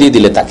আশ্রয় দিয়ে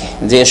দিলে তাকে,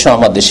 যে এসো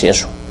আমার দেশে,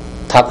 এসো,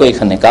 থাকো,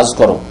 এখানে কাজ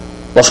করো,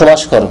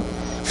 বসবাস করো,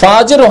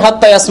 ফাজিরু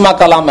হাত্তা ইয়াসমা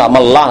কালাম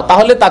আল্লাহ,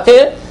 তাহলে তাকে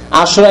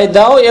আশ্রয়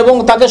দাও এবং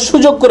তাকে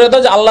সুযোগ করে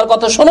দাও যে আল্লাহর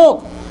কথা শুনুক,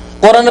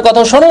 কোরআনের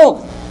কথা শুনুক,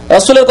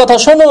 রাসূলের কথা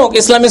শুনুক,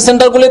 ইসলামিক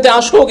সেন্টারগুলিতে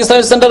আসুক,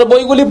 ইসলামিক সেন্টারের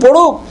বইগুলি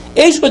পড়ুক,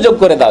 এই সুযোগ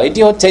করে দাও। এটি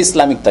হচ্ছে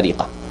ইসলামিক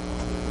তরিকা।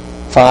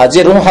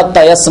 ফাজিরু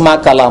হাত্তা ইয়াসমা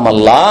কালাম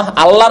আল্লাহ,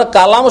 আল্লাহর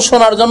কালাম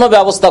শোনার জন্য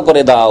ব্যবস্থা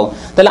করে দাও।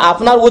 তাহলে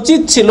আপনার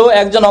উচিত ছিল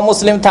একজন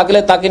অমুসলিম থাকলে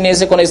তাকে নিয়ে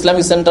এসে কোন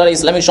ইসলামিক সেন্টার,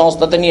 ইসলামিক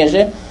সংস্থাতে নিয়ে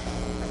এসে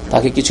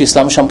তাকে কিছু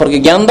ইসলাম সম্পর্কে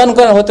জ্ঞান দান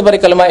করেন। হতে পারে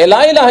কালেমা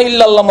লা ইলাহা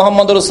ইল্লাল্লাহ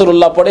মুহাম্মাদুর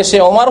রাসূলুল্লাহ পড়ে সে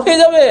ওমর হয়ে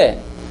যাবে।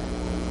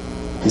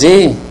 জি,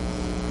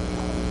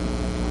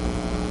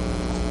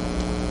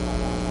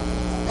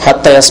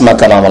 হাত্তা ইয়াসমা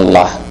কালাম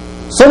আল্লাহ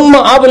সুম্মা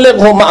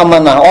আবলিগহু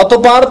মা'মানা,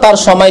 অতঃপর তার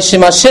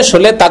সময়সীমা শেষ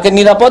হলে তাকে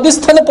নিরাপদ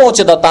স্থানে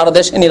পৌঁছে দাও, তার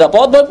দেশে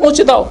নিরাপদভাবে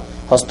পৌঁছে দাও,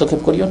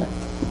 হস্তক্ষেপ করিও না।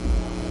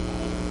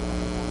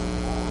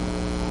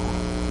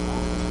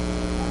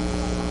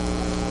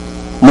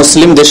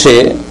 মুসলিম দেশে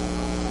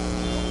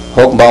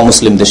হোক বা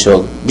মুসলিম দেশে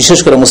হোক, বিশেষ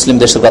করে মুসলিম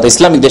দেশের কথা,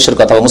 ইসলামিক দেশের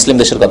কথা বা মুসলিম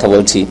দেশের কথা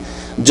বলছি,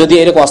 যদি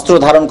এরকম অস্ত্র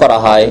ধারণ করা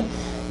হয়,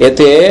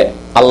 এতে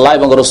আল্লাহ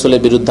এবং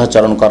রাসূলের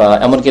বিরুদ্ধাচরণ করা,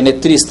 এমনকি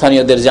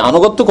নেতৃস্থানীয়দের যে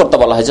আনুগত্য করতে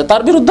বলা হয়েছে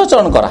তার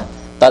বিরুদ্ধাচরণ করা,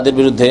 তাদের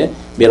বিরুদ্ধে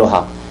বের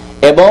হওয়া,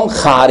 এবং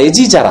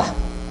খারেজি যারা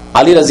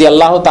আলী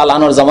রাদিয়াল্লাহু তাআলা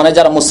আনহুর জামানায়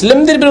যারা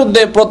মুসলিমদের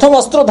বিরুদ্ধে প্রথম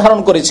অস্ত্র ধারণ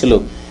করেছিল,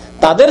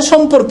 তাদের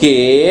সম্পর্কে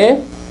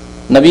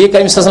নবী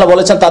কারীম সাল্লাল্লাহু আলাইহি ওয়াসাল্লাম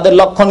বলেছেন তাদের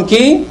লক্ষণ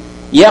কি?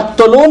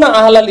 ইয়াকতুলুনা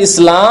আহলাল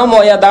ইসলাম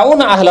ওয়া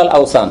ইয়াদাউনা আহলাল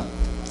আওসান,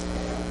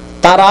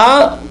 তারা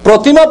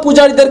প্রতিমা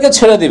পূজারীদেরকে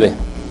ছেড়ে দিবে,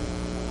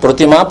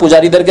 প্রতিমা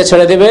পূজারীদেরকে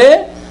ছেড়ে দেবে,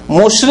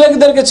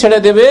 মুশরিকদেরকে ছেড়ে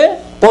দেবে,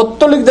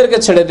 পৌত্তলিকদেরকে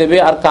ছেড়ে দেবে,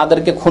 আর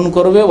কাদেরকে খুন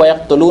করবে?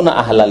 ওয়ায়াকতুলুনা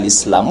আহলাল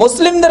ইসলাম,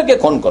 মুসলিমদেরকে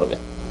খুন করবে।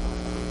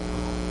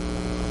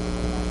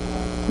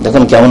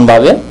 দেখুন কেমন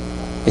ভাবে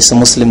এসে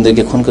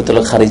মুসলিমদেরকে খুন করতে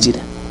হলো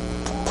খারিজিরা,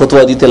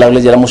 ফতোয়া দিতে লাগলো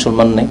যারা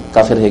মুসলমান নেই,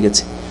 কাফের হয়ে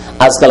গেছে।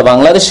 আজকাল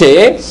বাংলাদেশে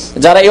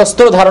যারা এই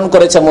অস্ত্র ধারণ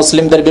করেছে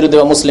মুসলিমদের বিরুদ্ধে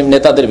বা মুসলিম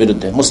নেতাদের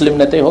বিরুদ্ধে, মুসলিম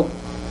নেতাই হোক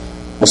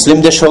মুসলিম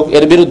দেশ হোক,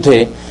 এর বিরুদ্ধে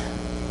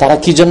তারা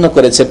কি জন্য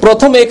করেছে?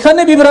 প্রথম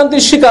এখানে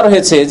বিভ্রান্তির শিকার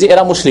হয়েছে যে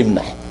এরা মুসলিম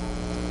নয়,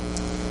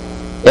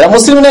 এরা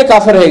মুসলিম নয়,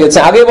 কাফের হয়ে গেছে।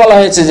 আগে বলা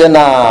হয়েছে যে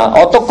না,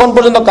 অতক্ষণ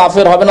পর্যন্ত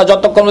কাফের হবে না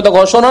যতক্ষণ পর্যন্ত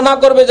ঘোষণা না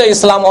করবে যে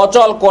ইসলাম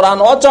অচল, কোরআন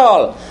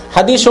অচল,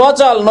 হাদিস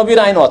অচল, নবীর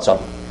আইন অচল,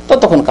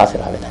 ততক্ষণ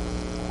কাফের হবে না,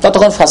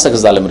 ততক্ষণ ফাসেক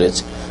জালেম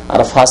রয়েছে।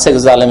 আর ফাসেক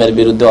জালেমের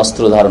বিরুদ্ধে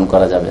অস্ত্র ধারণ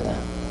করা যাবে না।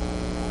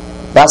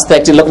 রাস্তায়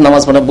একটি লোক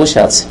নামাজ পড়ে বসে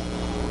আছে,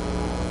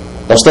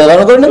 অস্ত্র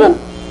ধারণ করে নেবেন?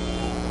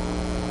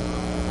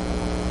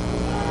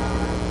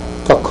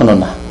 কখনো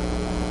না।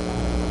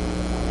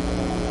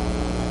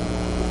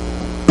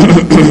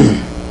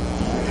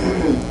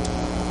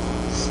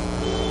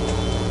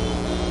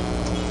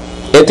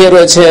 এতে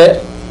রয়েছে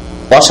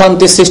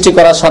অশান্তি সৃষ্টি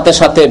করার সাথে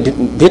সাথে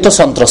ভীত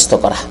সন্ত্রস্ত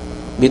করা।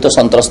 ভীত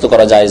সন্ত্রস্ত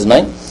করা জায়েজ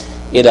নয়।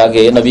 এর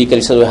আগে নবী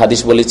কারীম সাল্লাল্লাহু আলাইহি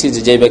হাদিস বলেছি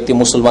যে ব্যক্তি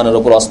মুসলমানের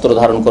উপর অস্ত্র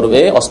ধারণ করবে,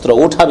 অস্ত্র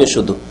উঠাবে,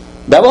 শুধু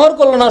ব্যবহার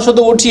করলো না,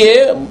 শুধু উঠিয়ে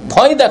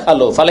ভয়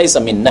দেখালো,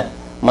 ফালাইসা মিন্নাহ,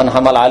 মান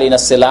হামাল আলাইনা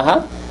সিলাহা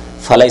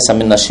ফালাইসা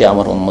মিন্না, সে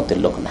আমার উম্মতের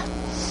লোক না।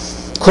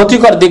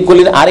 ক্ষতিকর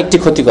দিকগুলির আরেকটি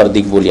ক্ষতিকর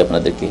দিক বলি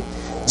আপনাদেরকে,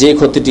 যে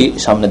ক্ষতিটি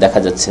সামনে দেখা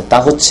যাচ্ছে তা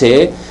হচ্ছে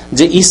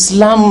যে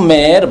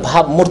ইসলামের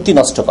ভাবমূর্তি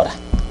নষ্ট করা।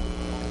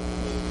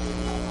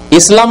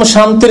 ইসলাম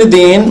শান্তির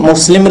দিন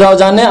মুসলিমরাও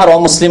জানে আর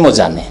অমুসলিমও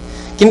জানে,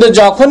 কিন্তু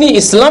যখনই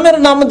ইসলামের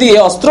নাম দিয়ে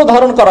অস্ত্র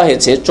ধারণ করা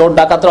হয়েছে, চোর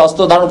ডাকাতরা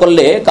অস্ত্র ধারণ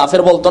করলে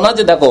কাফের বলতো না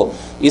যে দেখো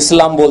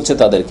ইসলাম বলছে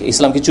তাদেরকে,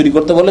 ইসলাম কি চুরি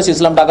করতে বলেছে,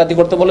 ইসলাম ডাকাতি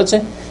করতে বলেছে,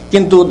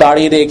 কিন্তু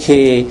দাড়ি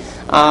রেখে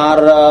আর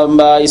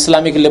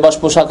ইসলামিক লেবাস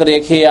পোশাক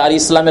রেখে আর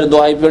ইসলামের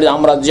দোহাই পেড়ে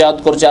আমরা জিহাদ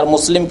করছি, আর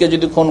মুসলিমকে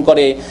যদি খুন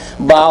করে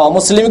বা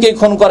অমুসলিমকে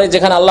খুন করে,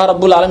 যেখানে আল্লাহ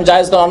রাব্বুল আলামিন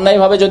জায়েজ করে অন্যায়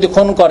ভাবে যদি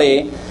খুন করে,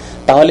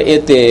 তাহলে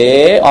এতে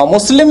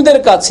অমুসলিমদের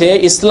কাছে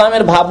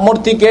ইসলামের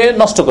ভাবমূর্তিকে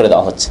নষ্ট করে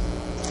দেওয়া হচ্ছে।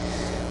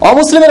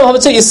 অমুসলিমের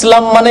ভাবছে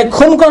ইসলাম মানে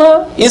খুন করা,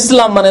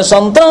 ইসলাম মানে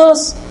সন্ত্রাস।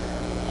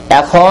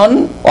 এখন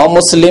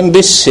অমুসলিম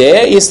বিশ্বে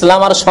ইসলাম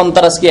আর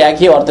সন্ত্রাসকে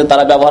একই অর্থে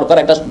তারা ব্যবহার করে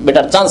একটা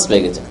বেটার চান্স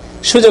পেয়ে গেছে,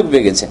 সুযোগ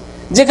পেয়ে গেছে।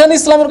 যেখানে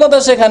ইসলামের কথা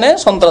সেখানে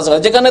সন্ত্রাস,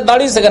 যেখানে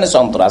দাড়ি সেখানে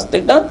সন্ত্রাস,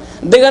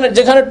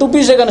 যেখানে টুপি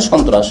সেখানে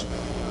সন্ত্রাস।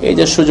 এই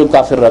যে সুযোগ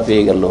কাফেররা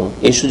পেয়ে গেল,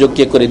 এই সুযোগ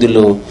কে করে দিল?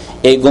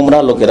 এই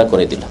গোমরাহ লোকেরা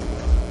করে দিল।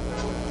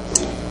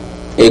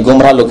 এই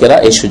গোমরাহ লোকেরা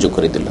এই সুযোগ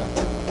করে দিল।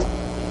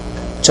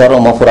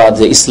 চরম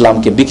অপরাধে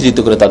ইসলামকে বিকৃত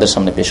করে তাদের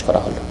সামনে পেশ করা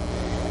হলো।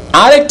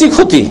 আরেকটি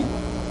ক্ষতি,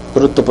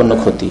 গুরুত্বপূর্ণ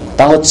ক্ষতি,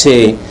 তা হচ্ছে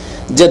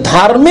যে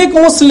ধার্মিক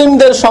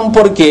মুসলিমদের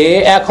সম্পর্কে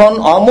এখন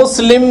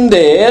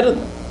অমুসলিমদের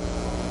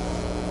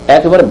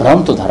একেবারে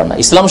ভ্রান্ত ধারণা।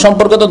 ইসলাম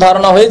সম্পর্কে তো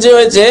ধারণা হয়েছে,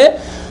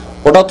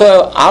 ওটা তো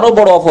আরো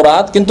বড়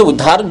অপরাধ, কিন্তু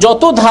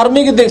যত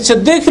ধার্মিক দেখছে,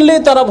 দেখলে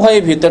তারা ভয়ে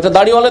ভীত। একটা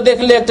দাড়িওয়ালা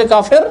দেখলে একটা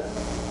কাফের,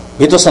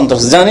 ভীত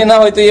সন্ত্রাস, জানি না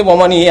হয়তো এ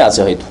বোমা নিয়ে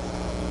আছে, হয়তো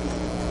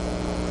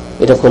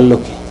এটা করলো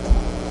কি?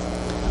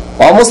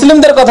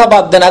 অমুসলিমদের কথা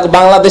বাদ দেন,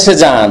 বাংলাদেশে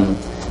যান,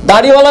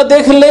 দাড়িওয়ালা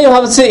দেখলেই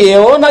ভাবছে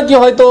এও নাকি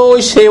হয়তো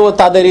ওই সেও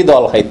তাদেরই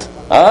দল, হয়তো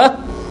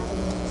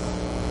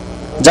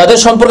যাদের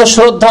সম্পর্কে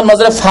শ্রদ্ধার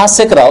নজরে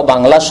ফাসেকরাও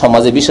বাংলা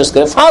সমাজে, বিশেষ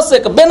করে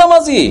ফাসেক,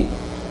 বেনামাজি,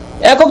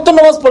 একক তো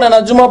নামাজ পড়ে না,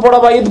 জুমা পড়া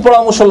বা ঈদ পড়া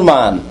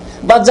মুসলমান,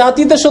 বা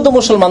জাতিতে শুধু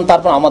মুসলমান,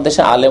 তারপর আমার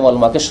দেশে আলেম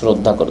ওলামাকে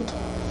শ্রদ্ধা করত।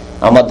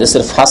 আমার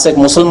দেশের ফাসেক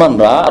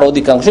মুসলমানরা, আর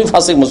অধিকাংশই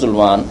ফাসেক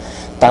মুসলমান,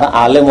 তারা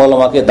আলেম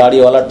ওলামাকে,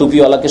 দাড়িওয়ালা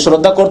টুপিওয়ালাকে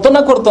শ্রদ্ধা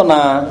করতো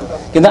না?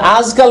 কিন্তু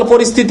আজকাল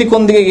পরিস্থিতি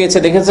কোন দিকে গিয়েছে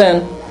দেখেছেন?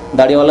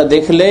 দাড়িওয়ালা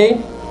দেখলেই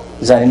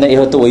জানি না এ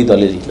হয়তো ওই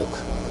দলেরই লোক,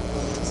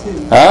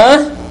 হ্যাঁ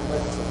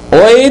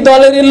ওই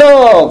দলেরই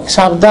লোক,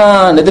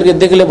 সাবধান, এদেরকে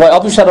দেখলে ভয়,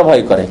 অফিসাররা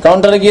ভয় করে।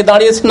 কাউন্টারে গিয়ে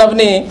দাঁড়িয়েছেন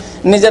আপনি,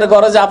 নিজের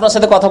গরজে আপনার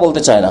সাথে কথা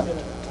বলতে চায় না।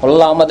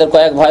 আল্লাহ, আমাদের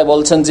কয়েক ভাই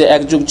বলছেন যে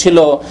এক যুগ ছিল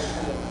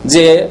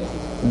যে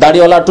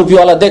দাড়িওয়ালা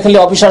টুপিওয়ালা দেখলে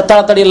অফিসার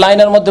তাড়াতাড়ি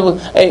লাইনের মধ্যে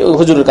এই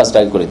হুজুরের কাজটা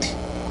করে দিই,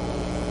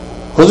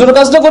 হুজুরের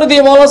কাজটা করে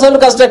দিই, মৌলানা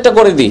সাহেবের কাজটা একটা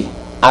করে দিই।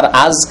 আর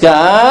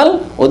আজকাল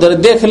ওদের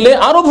দেখলে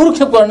আরো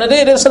ভ্রুক্ষেপ করে না,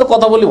 এর সাথে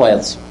কথা বলি ভয়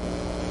আছে,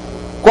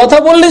 কথা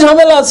বললে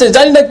ঝামেলা আছে,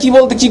 জানি না কি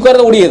বলতে কি করে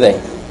উড়িয়ে দেয়।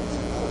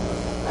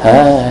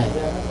 হ্যাঁ,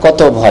 কত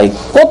ভয়,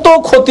 কত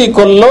ক্ষতি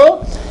করলো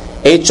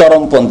এই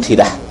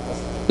চরমপন্থীরা।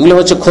 এগুলো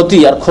হচ্ছে ক্ষতি,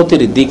 আর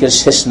ক্ষতির দিকের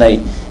শেষ নাই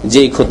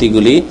যে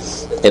ক্ষতিগুলি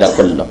এরা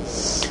করলো।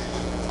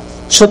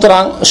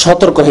 সুতরাং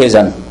সতর্ক হয়ে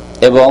যান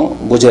এবং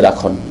বুঝে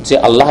রাখুন যে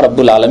আল্লাহ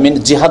রাব্বুল আলামিন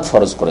জিহাদ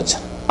ফরজ করেছেন।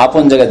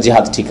 আপন জায়গায়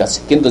জিহাদ ঠিক আছে,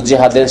 কিন্তু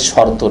জিহাদের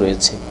শর্ত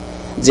রয়েছে।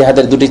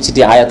 জিহাদের দুটি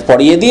চিঠি আয়াত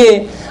পড়িয়ে দিয়ে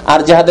আর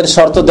জিহাদের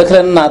শর্ত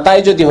দেখলেন না, তাই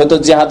যদি হয়তো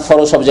জিহাদ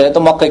ফরজ সব জায়গায়,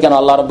 তো মক্কায় কেন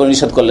আল্লাহ রাব্বুল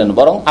নিষেধ করলেন?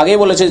 বরং আগেই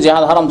বলেছে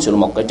জিহাদ হারাম ছিল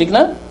মক্কায়, ঠিক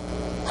না?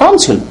 হারাম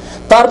ছিল।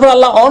 তারপর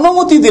আল্লাহ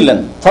অনুমতি দিলেন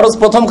ফরজ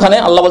প্রথমখানে,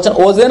 আল্লাহ বলছেন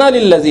ওয়াযানা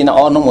লিল্লাযিনা,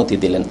 অনুমতি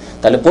দিলেন।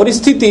 তাহলে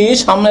পরিস্থিতি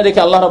সামনে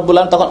রেখে আল্লাহ রাব্বুল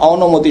আলামিন তখন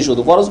অনুমতি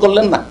শুধু, ফরজ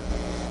করলেন না।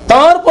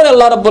 তারপরে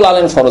আল্লাহ রাব্বুল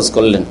আলামিন ফরজ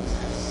করলেন।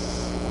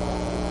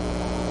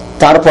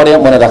 তারপরে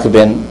মনে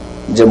রাখবেন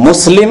যে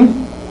মুসলিম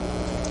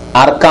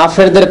আর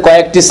কাফেরদের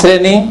কয়েকটি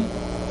শ্রেণী,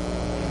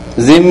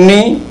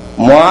 জিম্মি,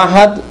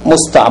 মুআহাদ,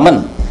 মুস্তামান,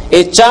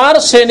 এই চার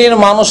শ্রেণীর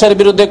মানুষের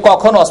বিরুদ্ধে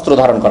কখনো অস্ত্র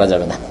ধারণ করা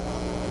যাবে না।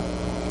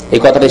 এই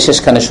কথাটি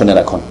শেষখানে শুনে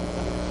রাখুন,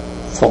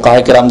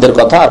 ফুকাহে কেরামদের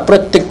কথা, আর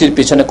প্রত্যেকটির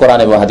পিছনে কোরআন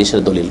এবং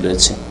হাদিসের দলিল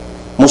রয়েছে।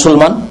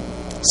 মুসলমান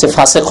সে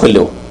ফাসেক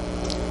হইলেও,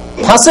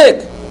 ফাসেক,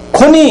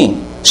 খুনি,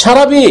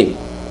 সারাবি,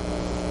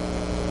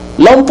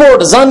 লম্পট,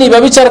 জানি,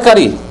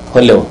 ব্যভিচারকারী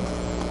হলেও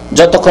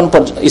যতক্ষণ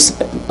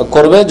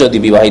করবে, যদি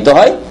বিবাহিত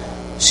হয়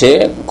সে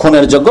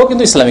খুনের যোগ্য,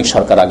 কিন্তু ইসলামিক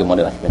সরকার আগে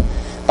মনে রাখবেন।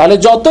 তাহলে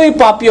যতই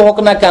পাপী হোক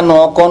না কেন,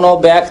 কোন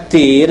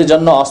ব্যক্তির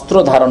জন্য অস্ত্র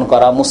ধারণ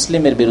করা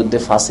মুসলিমের বিরুদ্ধে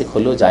ফাসিক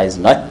হলেও জায়েজ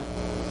নয়।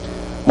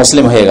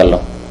 মুসলিম হয়ে গেল।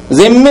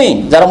 জিম্মি,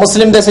 যারা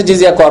মুসলিম দেশে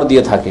জিজিয়া কর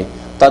দিয়ে থাকে,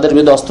 তাদের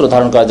বিরুদ্ধে অস্ত্র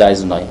ধারণ করা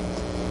জায়েজ নয়।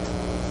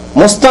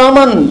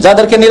 মুস্তামান,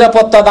 যাদেরকে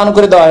নিরাপত্তা দান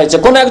করে দেওয়া হয়েছে,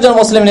 কোন একজন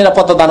মুসলিম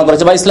নিরাপত্তা দান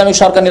করেছে বা ইসলামিক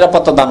সরকার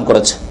নিরাপত্তা দান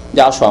করেছে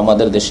যে আসো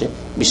আমাদের দেশে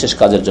বিশেষ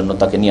কাজের জন্য,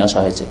 তাকে নিয়ে আসা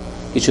হয়েছে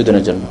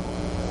কিছুদিনের জন্য,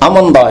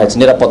 আমন দেওয়া হয়েছে,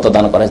 নিরাপত্তা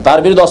দান করা হয়েছে, তার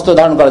বিরুদ্ধে অস্ত্র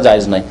ধারণ করা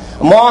জায়েজ নাই।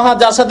 মুআহাদ,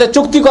 যার সাথে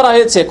চুক্তি করা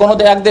হয়েছে, কোন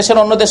এক দেশের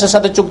অন্য দেশের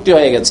সাথে চুক্তি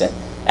হয়ে গেছে,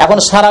 এখন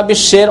সারা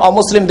বিশ্বের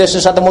অমুসলিম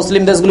দেশের সাথে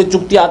মুসলিম দেশগুলি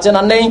চুক্তি আছে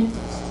না নেই?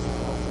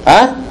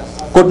 হ্যাঁ,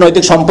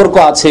 কূটনৈতিক সম্পর্ক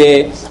আছে,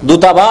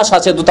 দূতাবাস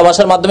আছে,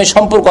 দূতাবাসের মাধ্যমে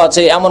সম্পর্ক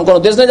আছে, এমন কোন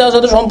দেশ নেই যার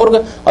সাথে সম্পর্ক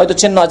হয়তো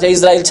ছিন্ন আছে,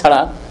 ইসরায়েল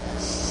ছাড়া।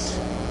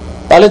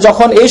 তাহলে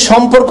যখন এই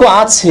সম্পর্ক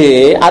আছে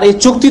আর এই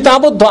চুক্তিতে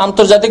আবদ্ধ,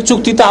 আন্তর্জাতিক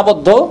চুক্তিতে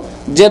আবদ্ধ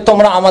যে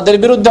তোমরা আমাদের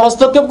বিরুদ্ধে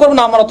হস্তক্ষেপ করবে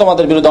না, আমরা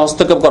তোমাদের বিরুদ্ধে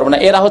হস্তক্ষেপ করবো না,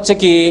 এরা হচ্ছে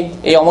কি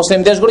এই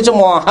অমুসলিম দেশগুলি হচ্ছে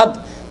মুআহাদ,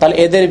 তাহলে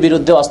এদের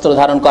বিরুদ্ধে অস্ত্র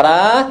ধারণ করা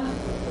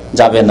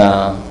যাবে না।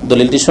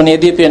 দলিলটি শুনিয়ে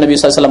দিয়ে প্রিয় নবী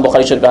সাল্লাল্লাহু আলাইহি ওয়াসাল্লাম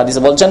বুখারী শরীফের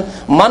হাদিসে বলছেন,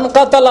 মান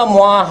কাতালা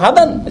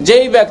মুআহাদান,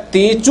 যেই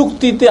ব্যক্তি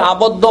চুক্তিতে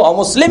আবদ্ধ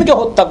অমুসলিমকে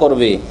হত্যা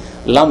করবে,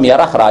 লাম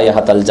ইয়ারাহ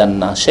রায়াহাতাল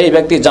জান্নাহ, সেই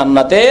ব্যক্তি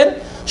জান্নাতের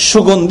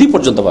সুগন্ধি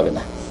পর্যন্ত পাবে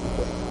না।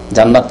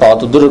 জান্নাত পাওয়া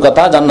তো দূরের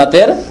কথা,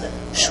 জান্নাতের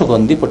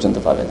সুগন্ধি পর্যন্ত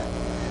পাবে না।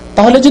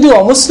 তাহলে যদি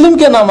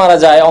অমুসলিমকে না মারা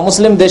যায়,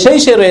 অমুসলিম দেশেই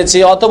সে রয়েছে,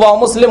 অথবা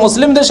অমুসলিম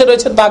মুসলিম দেশে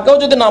রয়েছে, তাকেও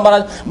যদি না মারা,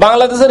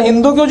 বাংলাদেশের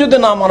হিন্দুকেও যদি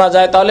না মারা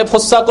যায়, তাহলে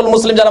ফুসাকুল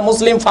মুসলিম, যারা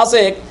মুসলিম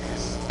ফাসেক,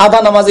 আধা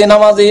নামাজি,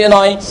 নামাজি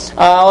নয়,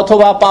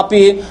 অথবা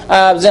পাপী,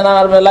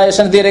 জেনার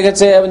লাইসেন্স দিয়ে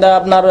রেখেছে,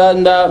 আপনার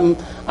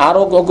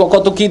আরো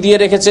কত কি দিয়ে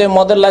রেখেছে,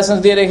 মদের লাইসেন্স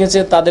দিয়ে রেখেছে,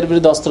 তাদের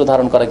বিরুদ্ধে অস্ত্র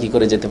ধারণ করা কি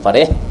করে যেতে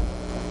পারে?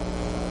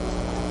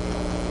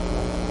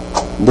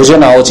 বুঝে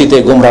না উচিত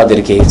এই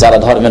গুমরাহদেরকে, যারা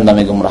ধর্মের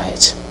নামে গুমরাহ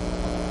হয়েছে।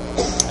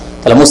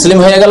 তাহলে মুসলিম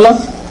হয়ে গেল,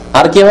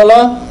 আর কি হলো?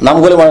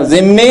 নামগুলো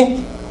জিম্মি,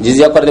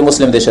 জিজিয়া করে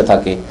মুসলিম দেশে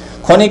থাকে,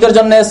 খনিকের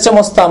জন্য এসছে,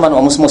 মুস্তামান,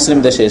 মুসলিম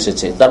দেশে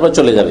এসেছে, তারপর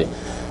চলে যাবে।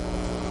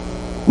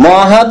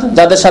 মুআহাদ,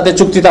 যাদের সাথে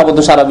চুক্তিতে আবদ্ধ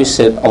সারা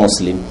বিশ্বের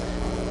অমুসলিম।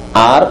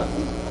 আর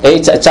এই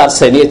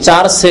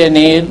চার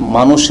শ্রেণীর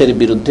মানুষের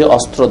বিরুদ্ধে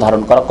অস্ত্র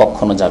ধারণ করা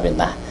কখনো যাবে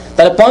না।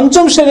 তাহলে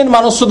পঞ্চম শ্রেণীর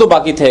মানুষ শুধু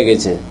বাকি থেকে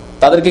গেছে,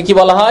 তাদেরকে কি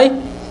বলা হয়?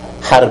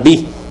 হারবি,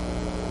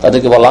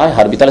 তাদেরকে বলা হয়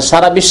হারবি। তাহলে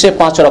সারা বিশ্বে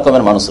 5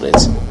 রকমের মানুষ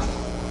রয়েছে।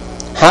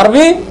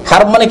 হারবি,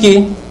 হারব মানে কি?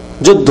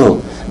 যুদ্ধ।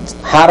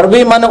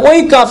 হারবি মানে ওই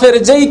কাফের,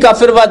 যেই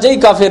কাফের বা যেই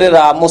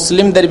কাফেরেরা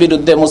মুসলিমদের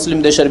বিরুদ্ধে, মুসলিম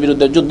দেশের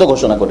বিরুদ্ধে যুদ্ধ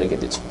ঘোষণা করে রেখে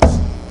দিয়েছে,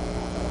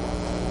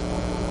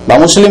 বা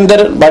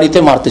মুসলিমদের বাড়িতে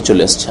মারতে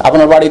চলে এসছে,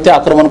 আপনার বাড়িতে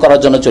আক্রমণ করার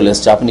জন্য চলে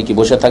এসছে, আপনি কি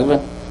বসে থাকবেন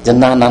যে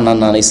না না না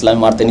না ইসলাম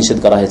মারতে নিষেধ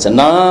করা হয়েছে?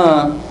 না,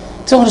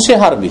 তখন সে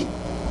হারবি,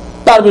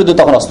 তার বিরুদ্ধে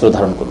তখন অস্ত্র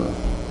ধারণ করুন।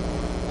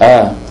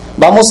 হ্যাঁ,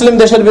 বা মুসলিম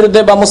দেশের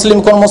বিরুদ্ধে বা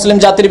কোন মুসলিম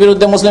জাতির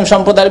বিরুদ্ধে, মুসলিম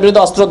সম্প্রদায়ের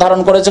বিরুদ্ধে অস্ত্র ধারণ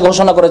করেছে,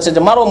 ঘোষণা করেছে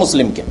যে মারো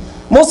মুসলিমকে,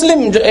 মুসলিম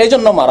এই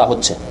জন্য মারা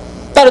হচ্ছে,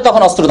 তাহলে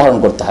তখন অস্ত্র ধারণ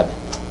করতে হবে।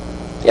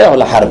 এরা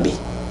হলো হারবি।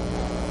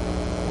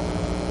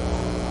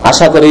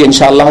 আশা করি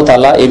ইনশাআল্লাহ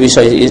তাআলা এই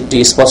বিষয়টি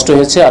স্পষ্ট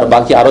হয়েছে। আর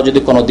বাকি আরো যদি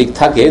কোনো দিক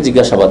থাকে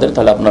জিজ্ঞাসাবাদের,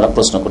 তাহলে আপনারা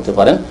প্রশ্ন করতে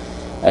পারেন,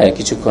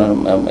 কিছুক্ষণ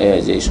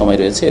যে সময়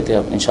রয়েছে এতে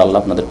ইনশাআল্লাহ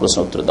আপনাদের প্রশ্ন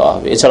উত্তর দেওয়া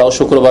হবে। এছাড়াও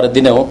শুক্রবারের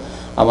দিনেও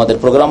আমাদের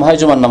প্রোগ্রাম হয়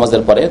জুমার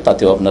নামাজের পরে,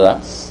 তাতেও আপনারা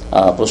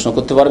প্রশ্ন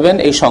করতে পারবেন,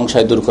 এই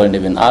সংশয় দূর করে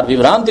নেবেন, আর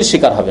বিভ্রান্তির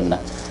শিকার হবেন না।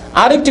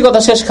 আরেকটি কথা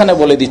শেষখানে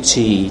বলে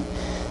দিচ্ছি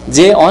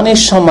যে অনেক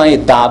সময়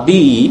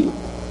দাবি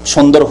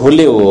সুন্দর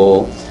হলেও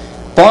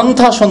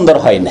পন্থা সুন্দর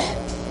হয় না।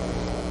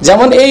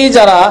 যেমন এই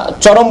যারা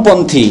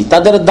চরমপন্থী,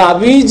 তাদের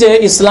দাবি যে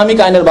ইসলামিক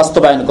আইনের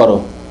বাস্তবায়ন করো,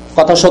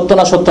 কথা সত্য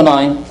না সত্য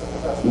নয়?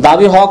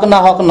 দাবি হক না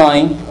হক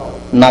নয়?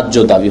 ন্যায্য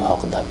দাবি,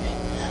 হক দাবি,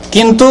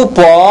 কিন্তু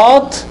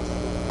পথ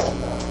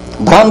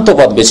ভ্রান্ত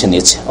পথ বেছে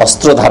নিয়েছে,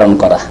 অস্ত্র ধারণ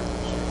করা,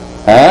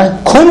 হ্যাঁ,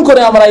 খুন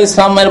করে আমরা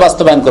ইসলামের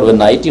বাস্তবায়ন করবেন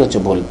না, এটি হচ্ছে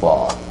ভুল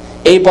পথ।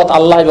 এই পথ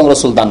আল্লাহ এবং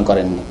রসুল দান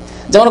করেননি।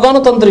 যেমন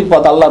গণতান্ত্রিক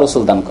পথ আল্লাহ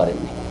রসুল দান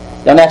করেননি।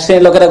 যেমন এক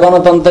শ্রেণীর লোকেরা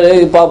গণতন্ত্রের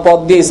পথ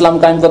দিয়ে ইসলাম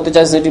কায়েম করতে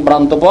চাইছে, এটি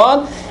ভ্রান্ত পথ।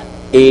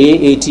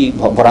 এইটি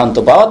ভ্রান্ত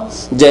পথ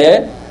যে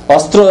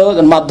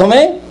অস্ত্রের মাধ্যমে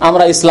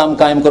আমরা ইসলাম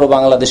কায়েম করবো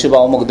বাংলাদেশে বা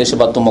অমুক দেশে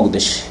বা তমুক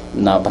দেশে,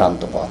 না,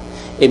 ভ্রান্ত পথ।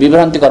 এই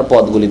বিভ্রান্তিকর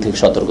পথগুলি থেকে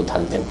সতর্ক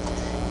থাকবেন।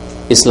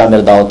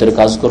 ইসলামের দাওয়াতের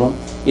কাজ করুন,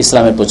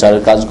 ইসলামের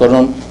প্রচারের কাজ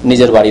করুন,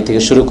 নিজের বাড়ি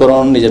থেকে শুরু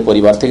করুন, নিজের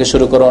পরিবার থেকে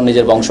শুরু করুন,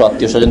 নিজের বংশ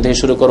আত্মীয় স্বজন থেকে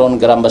শুরু করুন,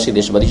 গ্রামবাসী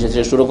দেশবাসী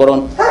থেকে শুরু করুন।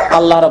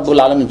 আল্লাহ রাব্বুল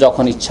আলামিন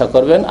যখন ইচ্ছা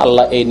করবেন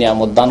আল্লাহ এই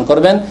নিয়ামত দান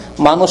করবেন।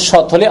 মানুষ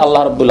সৎ হলে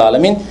আল্লাহ রাব্বুল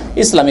আলামিন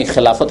ইসলামিক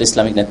খেলাফত,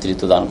 ইসলামিক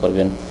নেতৃত্ব দান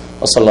করবেন।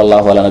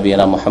 সাল্লাল্লাহু আলা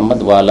নবিয়িনা মুহাম্মদ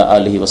ওয়া আলা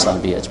আলিহি ওয়া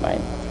সাহবিহি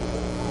আজমাইন।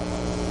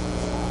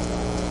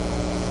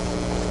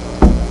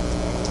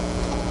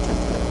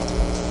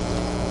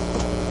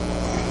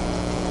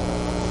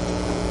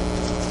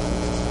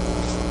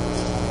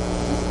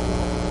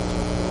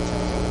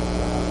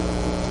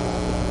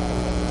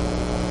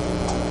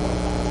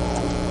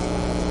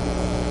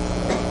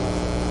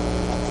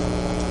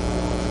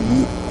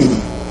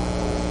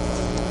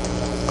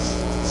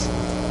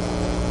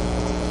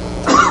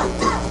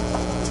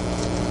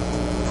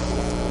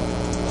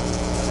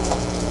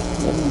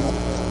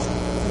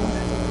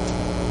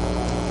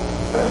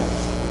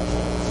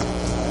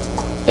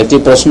 একটি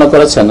প্রশ্ন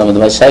করেছেন আমাদের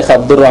ভাই শেখ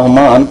আব্দুর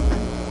রহমান,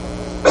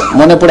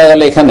 মনে পড়ে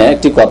গেল এখানে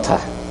একটি কথা।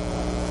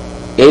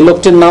 এই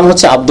লোকটির নাম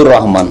হচ্ছে আব্দুর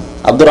রহমান।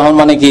 আব্দুর রহমান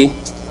মানে কি?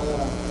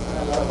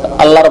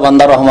 আল্লাহর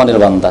বান্দা, রহমানের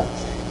বান্দা।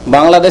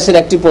 বাংলাদেশের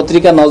একটি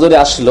পত্রিকা নজরে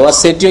আসলো, আর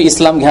সেটিও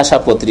ইসলাম ঘেঁষা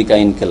পত্রিকা,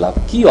 ইনকিলাব।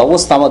 কি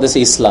অবস্থা আমাদের দেশে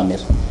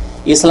ইসলামের!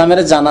 ইসলামের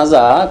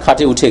জানাজা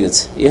খাটে উঠে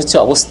গেছে, এই হচ্ছে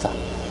অবস্থা।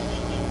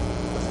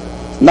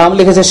 নাম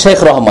লিখেছে শেখ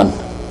রহমান,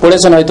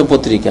 পড়েছেন হয়তো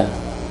পত্রিকা।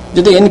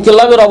 যদি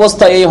ইনকিলাবের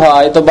অবস্থা এই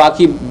হয়, তো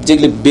বাকি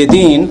যেগুলি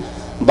বেদিন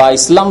বা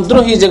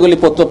ইসলামদ্রোহী যেগুলি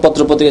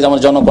পত্র পত্রিকা, যেমন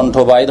জনকণ্ঠ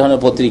বা এই ধরনের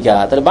পত্রিকা,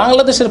 তাহলে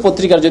বাংলাদেশের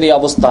পত্রিকার যদি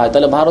অবস্থা হয়,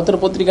 তাহলে ভারতের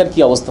পত্রিকার কি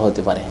অবস্থা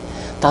হতে পারে?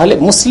 তাহলে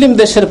মুসলিম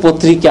দেশের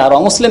পত্রিকা আর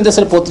অমুসলিম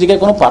দেশের পত্রিকায়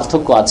কোনো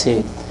পার্থক্য আছে?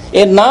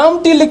 এর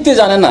নামটি লিখতে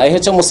জানে না, এই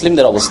হচ্ছে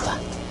মুসলিমদের অবস্থা।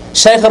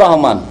 শেখ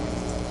রহমান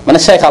মানে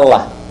শেখ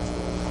আল্লাহ,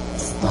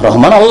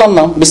 রহমান আল্লাহর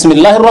নাম,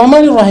 বিসমিল্লাহির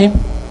রহমানির রহিম।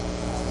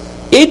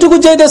 এইটুকু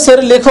যে দেশের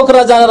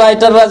লেখকরা জানে,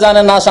 রাইটাররা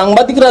জানে না,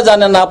 সাংবাদিকরা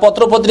জানে না,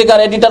 পত্র পত্রিকার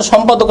এডিটর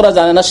সম্পাদকরা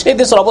জানে না, সেই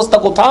দেশের অবস্থা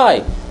কোথায়?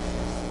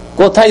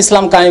 কোথায়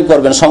ইসলাম কায়েম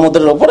করবেন?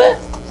 সমুদ্রের উপরে,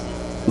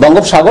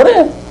 বঙ্গোপসাগরে?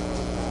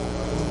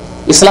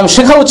 ইসলাম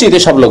শেখা উচিত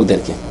এসব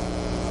লোকদেরকে।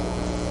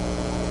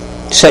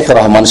 শেখ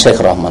রহমান, শেখ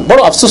রহমান,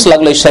 বড় আফসোস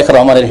লাগলো এই শেখ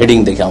রহমানের হেডিং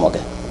দেখে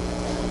আমাকে।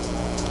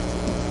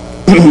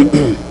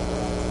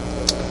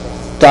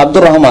 তো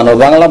আব্দুর রহমান ও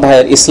বাংলা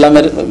ভাইয়ের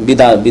ইসলামের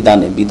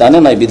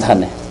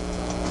বিধানে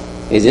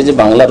এই যে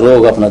বাংলা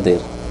রোগ আপনাদের,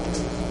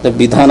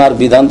 বিধান আর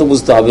বিধান তো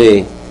বুঝতে হবে,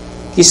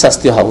 কি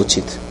শাস্তি হওয়া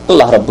উচিত।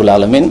 আল্লাহ রাব্বুল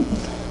আলামিন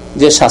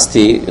যে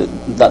শাস্তি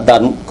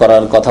দান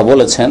করার কথা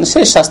বলেছেন,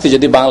 সেই শাস্তি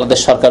যদি বাংলাদেশ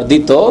সরকার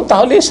দিত,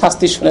 তাহলে এই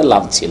শাস্তি শুনে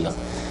লাভ ছিল।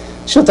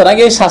 সুতরাং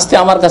এই শাস্তি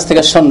আমার কাছ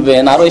থেকে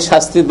শুনবেন, আর ওই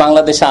শাস্তি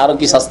বাংলাদেশে আরো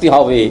কি শাস্তি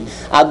হবে,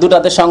 আর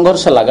দুটাতে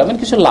সংঘর্ষ লাগাবেন,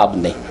 কিছু লাভ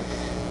নেই।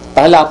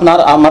 তাহলে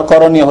আমার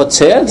করণীয়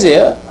হচ্ছে যে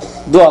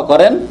দোয়া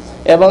করেন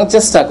এবং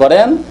চেষ্টা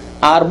করেন,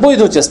 আর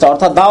বৈধ চেষ্টা,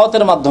 অর্থাৎ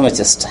দাওয়াতের মাধ্যমে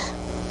চেষ্টা।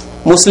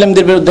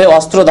 মুসলিমদের বিরুদ্ধে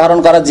অস্ত্র ধারণ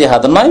করা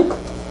জিহাদ নয়।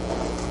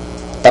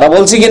 তারা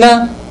বলছে কিনা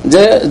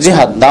যে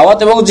জিহাদ, দাওয়াত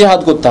এবং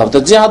জিহাদ করতে হবে, তো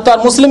জিহাদ তো আর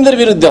মুসলিমদের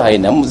বিরুদ্ধে হয়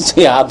না,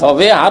 জিহাদ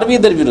হবে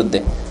আরবিদের বিরুদ্ধে।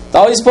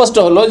 তাও স্পষ্ট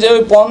হলো যে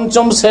ওই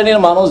পঞ্চম শ্রেণীর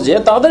মানুষ যে,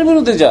 তাদের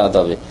বিরুদ্ধে জিহাদ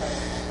হবে।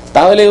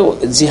 তাহলে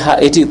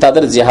এটি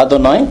তাদের জিহাদও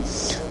নয়।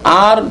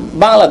 আর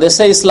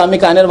বাংলাদেশে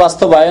ইসলামিক আইনের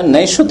বাস্তবায়ন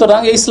নেই,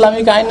 সুতরাং এই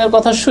ইসলামিক আইনের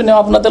কথা শুনে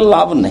আপনাদের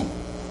লাভ নেই।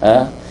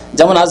 হ্যাঁ,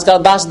 যেমন আজকাল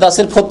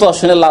দাসের ফতোয়া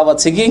শুনে লাভ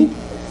আছে কি?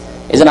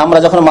 এই জন্য আমরা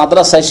যখন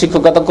মাদ্রাসায়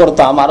শিক্ষকতা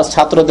করতাম আর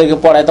ছাত্রদেরকে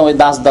পড়াইতাম ওই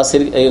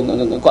দাসের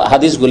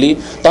হাদিসগুলি,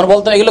 তখন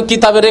বলতাম এগুলো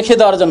কিতাবে রেখে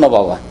দেওয়ার জন্য,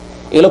 বাবা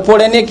এগুলো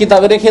পড়ে নিয়ে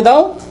কিতাবে রেখে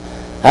দাও।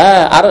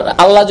 হ্যাঁ, আর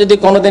আল্লাহ যদি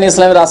কোনোদিন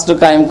ইসলামের রাষ্ট্র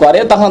কায়েম করে,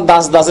 তখন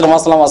দাসের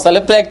মাসলা মাসালে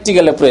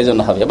প্র্যাকটিক্যালে প্রয়োজন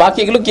হবে, বাকি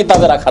এগুলো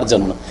কিতাবে রাখার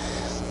জন্য।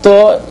 তো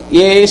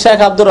এই শেখ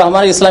আব্দুর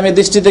রহমান ইসলামের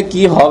দৃষ্টিতে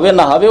কি হবে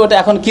না হবে, ওটা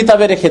এখন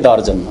কিতাবে রেখে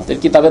দেওয়ার জন্য।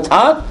 কিতাবে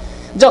থাক,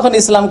 যখন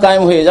ইসলাম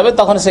কায়েম হয়ে যাবে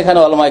তখন সেখানে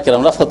ওলামায়ে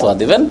কেরামরা ফতোয়া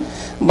দিবেন,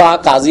 বা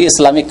কাজী,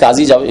 ইসলামিক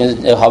কাজী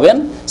হবেন,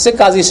 সে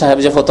কাজী সাহেব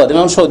যে ফতোয়া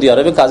দেবেন। সৌদি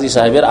আরবে কাজী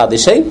সাহেবের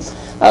আদেশেই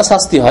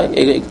শাস্তি হয়।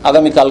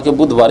 আগামীকালকে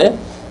বুধবারে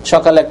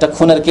সকালে একটা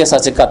খুনের কেস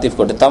আছে কাতিফ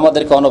কোর্টে, তো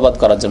আমাদেরকে অনুবাদ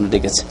করার জন্য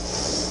ডেকেছে।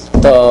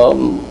 তো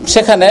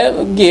সেখানে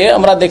গিয়ে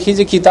আমরা দেখি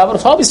যে কিতাব,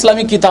 সব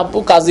ইসলামিক কিতাব,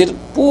 কাজীর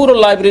পুরো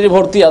লাইব্রেরি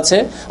ভর্তি আছে।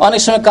 অনেক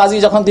সময় কাজী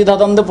যখন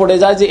দ্বিধাদ্বন্দ্বে পড়ে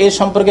যায় যে এই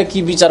সম্পর্কে কি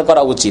বিচার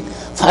করা উচিত,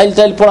 ফাইল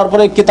টাইল পড়ার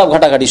পরে কিতাব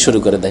ঘাটাঘাটি শুরু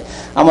করে দেয়।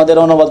 আমাদের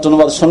অনুবাদ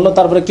শুনলো,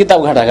 তারপরে কিতাব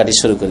ঘাটাঘাটি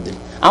শুরু করে দিল,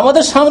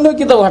 আমাদের সামনেও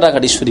কিতাব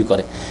ঘাটাঘাটি শুরু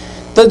করে।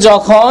 তো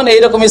যখন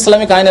এইরকম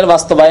ইসলামিক আইনের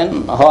বাস্তবায়ন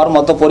হওয়ার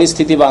মতো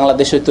পরিস্থিতি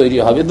বাংলাদেশে তৈরি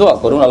হবে, দোয়া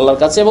করুন আল্লাহর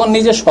কাছে, এবং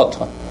নিজে সৎ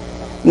হন।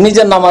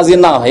 নিজের নামাজি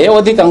না হয়ে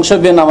অধিকাংশ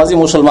বেনামাজি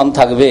মুসলমান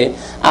থাকবে,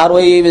 আর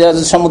ওই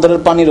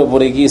সমুদ্রের পানির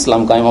ওপরে কি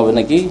ইসলাম কায়েম হবে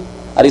নাকি?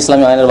 আর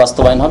ইসলামী আইনের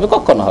বাস্তবায়ন হবে?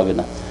 কখনো হবে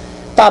না।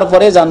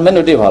 তারপরে জানবেন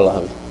ওইটাই ভালো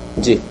হবে।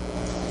 জি।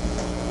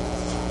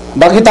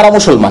 বাকি তারা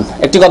মুসলমান।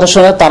 একটি কথা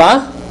শোনে, তারা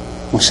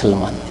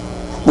মুসলমান।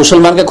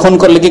 মুসলমানকে খুন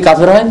করলে কি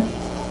কাফের হয়?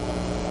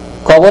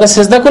 কবরে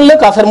সিজদা করলে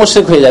কাফের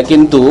মুশরিক হয়ে যায়,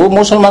 কিন্তু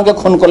মুসলমানকে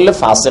খুন করলে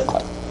ফাসিক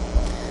হয়।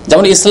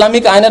 যেমন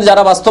ইসলামিক আইনের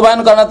যারা বাস্তবায়ন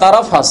করে না তারা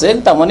ফাসিক,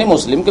 তেমনি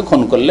মুসলিমকে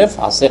খুন করলে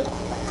ফাসিক।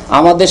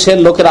 আমাদের দেশের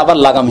লোকের আবার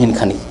লাগামহীন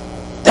খানি,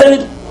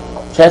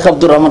 শেখ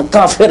আব্দুর রহমান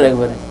কাফের,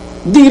 একবারে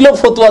দিল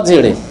ফতোয়া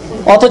ঝেড়ে,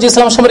 অথচ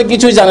ইসলাম সম্পর্কে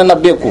কিছুই জানে না,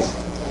 বেকুফ।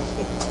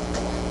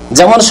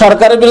 যেমন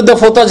সরকারের বিরুদ্ধে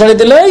ফতোয়া ঝেড়ে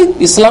দিলে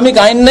ইসলামিক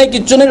আইন নেই,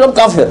 কিচ্ছু নেই, সব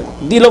কাফের,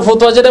 দিল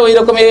ফতোয়া ঝেড়ে। ওই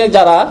রকম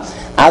যারা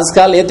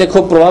আজকাল এতে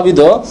খুব প্রভাবিত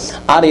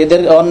আর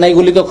এদের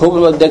অন্যায়গুলিকে খুব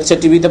দেখছে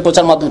টিভিতে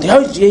প্রচার মাধ্যমে,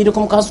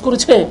 এইরকম কাজ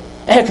করেছে,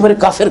 একেবারে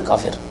কাফের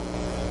কাফের,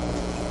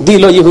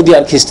 দিল ইহুদি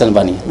আর খ্রিস্টান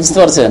বানিয়ে। বুঝতে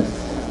পারছেন?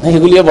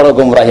 এগুলি বড়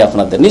গোমরাহি।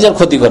 আপনাদের নিজের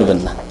ক্ষতি করবেন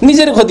না,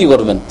 নিজের ক্ষতি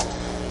করবেন।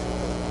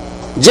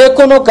 যে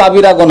কোনো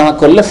কাবিরা গুনাহ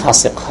করলে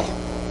ফাসিক হয়,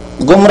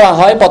 গুমরাহ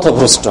হয়,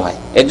 পথভ্রষ্ট হয়।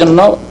 এর জন্য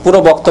পুরো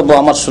বক্তব্য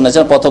আমার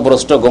শুনেছেন,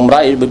 পথভ্রষ্ট,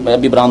 গুমরাহ,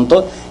 বিভ্রান্ত,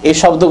 এই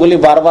শব্দগুলি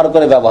বারবার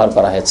করে ব্যবহার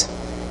করা হয়েছে।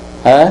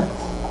 হ্যাঁ,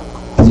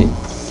 জি,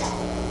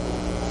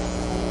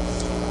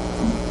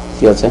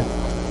 কি আছে?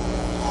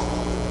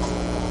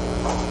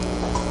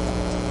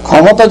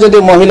 ক্ষমতা যদি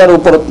মহিলার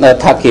উপর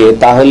থাকে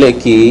তাহলে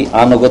কি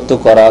আনুগত্য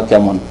করা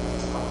কেমন?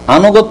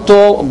 আনুগত্য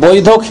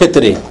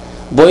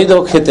বৈধ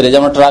ক্ষেত্রে,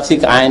 যেমন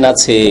ট্রাফিক আইন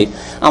আছে,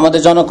 আমাদের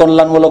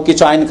জনকল্যাণমূলক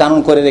কিছু আইন কানুন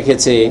করে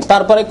রেখেছে।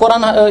 তারপরে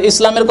কোরআন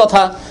ইসলামের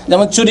কথা,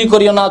 যেমন চুরি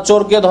করিও না,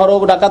 চোরকে ধরো,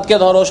 ডাকাতকে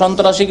ধরো,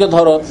 সন্ত্রাসীকে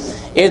ধরো,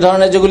 এই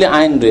ধরনের যেগুলি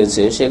আইন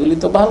রয়েছে সেগুলি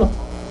তো ভালো।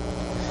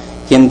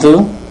 কিন্তু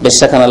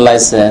বেশ্যাখানার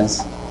লাইসেন্স,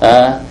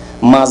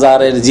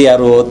 মাজারের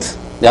জিয়ারত,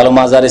 গেল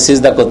মাজারে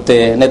সিজদা করতে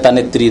নেতা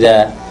নেত্রীরা,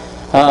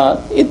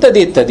 ইত্যাদি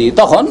ইত্যাদি,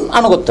 তখন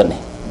আনুগত্য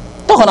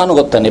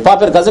নেই,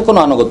 পাপের কাজে কোনো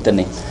আনুগত্য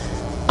নেই।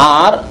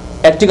 আর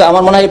একটি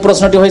আমার মনে হয় এই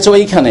প্রশ্নটি হয়েছে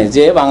ওইখানে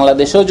যে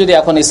বাংলাদেশেও যদি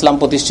এখন ইসলাম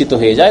প্রতিষ্ঠিত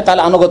হয়ে যায়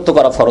তাহলে আনুগত্য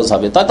করা ফরজ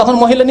হবে, তাই তখন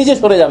মহিলা নিজে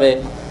সরে যাবে।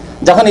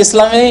 যখন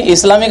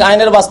ইসলামিক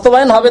আইনের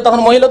বাস্তবায়ন হবে তখন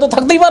মহিলা তো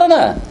থাকতেই পারে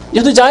না,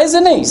 যেহেতু জায়েজ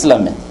নেই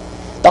ইসলামে,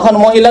 তখন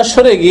মহিলা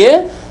সরে গিয়ে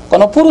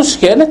কোন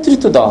পুরুষকে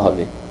নেতৃত্ব দেওয়া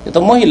হবে। তো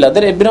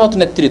মহিলাদের এই বৃহৎ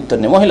নেতৃত্ব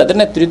নেই, মহিলাদের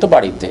নেতৃত্ব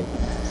বাড়িতে,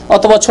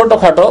 অথবা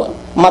ছোটখাটো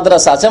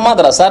মাদ্রাসা আছে,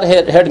 মাদ্রাসার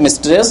হেড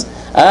মিস্ট্রেস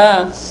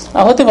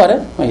হতে পারে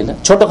মহিলা,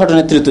 ছোটখাটো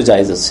নেতৃত্ব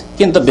জায়েজ আছে,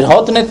 কিন্তু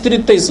বৃহৎ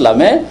নেতৃত্ব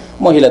ইসলামে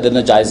মহিলাদের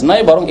জায়েজ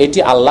নয়, বরং এটি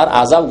আল্লাহর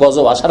আযাব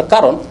গজব আসার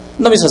কারণ।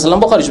 নবী সাল্লাল্লাহু আলাইহি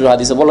ওয়াসাল্লাম বুখারী শরীফ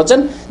হাদিসে বলেছেন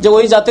যে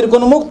ওই জাতির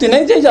কোনো মুক্তি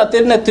নেই যে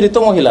জাতির নেতৃত্ব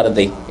মহিলারা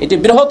দেয়। এটি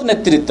বৃহৎ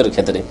নেতৃত্বের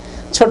ক্ষেত্রে,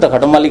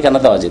 ছোটখাটো মালিকানা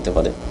দেওয়া যেতে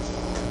পারে।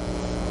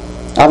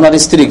 আপনার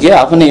স্ত্রীকে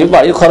আপনি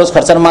বাড়ির খরচ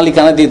খরচার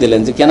মালিকানা দিয়ে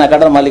দিলেন, যে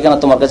কেনাকাটার মালিকানা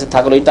তোমার কাছে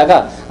থাকলো এই টাকা,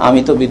 আমি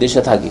তো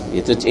বিদেশে থাকি,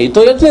 এই তো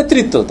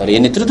নেতৃত্ব, তাহলে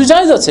এই নেতৃত্ব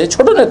জায়েজ আছে,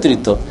 ছোট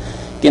নেতৃত্ব।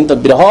 কিন্তু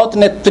বৃহৎ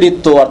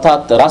নেতৃত্ব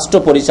অর্থাৎ রাষ্ট্র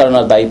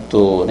পরিচালনার দায়িত্ব,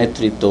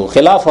 নেতৃত্ব,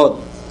 খেলাফত,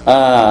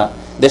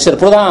 দেশের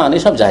প্রধান,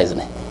 এসব জায়েজ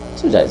নেই,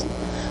 জায়েজ নেই।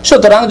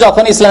 সুতরাং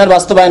যখন ইসলামের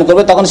বাস্তবায়ন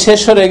করবে তখন শেষ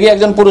হয়ে গিয়ে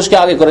একজন পুরুষকে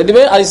আগে করে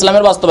দিবে, আর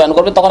ইসলামের বাস্তবায়ন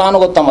করবে তখন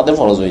আনুগত্য আমাদের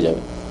ফরজ হয়ে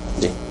যাবে।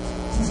 জি,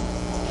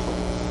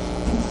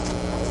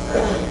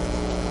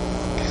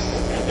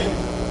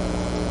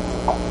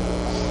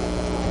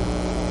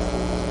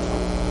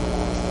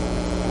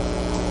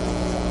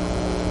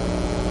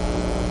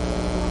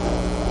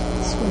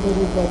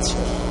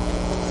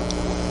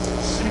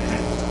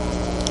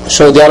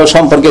 সৌদি আরব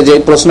সম্পর্কে যে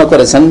প্রশ্ন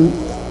করেছেন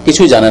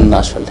কিছুই জানেন না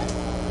আসলে।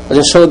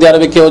 সৌদি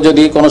আরবে কেউ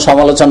যদি কোনো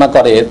সমালোচনা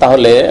করে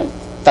তাহলে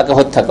তাকে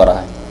হত্যা করা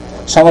হয়,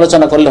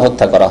 সমালোচনা করলে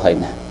হত্যা করা হয়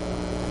না,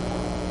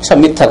 সব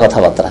মিথ্যা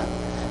কথাবার্তা।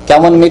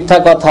 কেমন মিথ্যা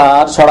কথা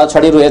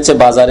ছড়াছড়ি রয়েছে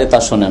বাজারে তা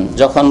শুনেন।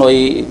 যখন ওই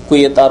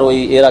কুয়েত আর ওই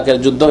ইরাকের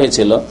যুদ্ধ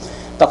হয়েছিল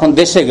তখন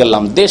দেশে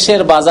গেলাম,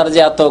 দেশের বাজার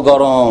যে এত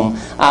গরম,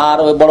 আর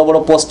ওই বড় বড়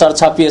পোস্টার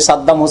ছাপিয়ে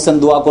সাদ্দাম হোসেন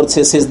দোয়া করছে,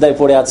 সিজদায়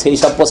পড়ে আছে,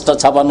 এইসব পোস্টার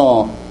ছাপানো,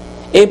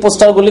 এই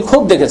পোস্টারগুলি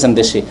খুব দেখেছেন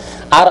দেশে।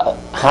 আর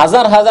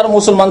হাজার হাজার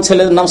মুসলমান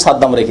ছেলের নাম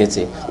সাদ্দাম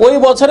রেখেছে। ওই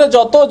বছরে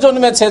যত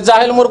জন্মেছে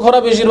জাহেল মূর্খরা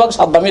বেশিরভাগ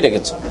সাদ্দামই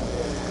রেখেছে।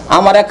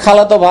 আমার এক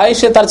খালাতো ভাই,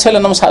 সে তার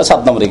ছেলের নাম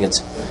সাদ্দাম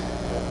রেখেছে,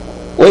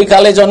 ওই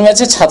কালে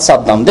জন্মেছে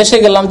সাদ্দাম। দেশে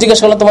গেলাম, জিজ্ঞেস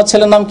করলাম তোমার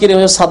ছেলের নাম কি রে?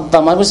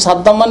 সাদ্দাম। আমি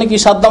সাদ্দাম মানে কি?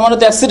 সাদ্দাম মানে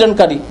তো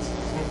অ্যাক্সিডেন্টকারী,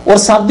 ওর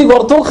শাব্দিক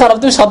অর্থ খারাপ,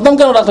 তুমি সাদ্দাম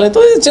কেন রাখলে? তো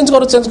চেঞ্জ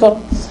করো।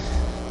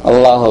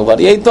 আল্লাহু আকবার।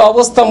 এই তো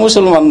অবস্থা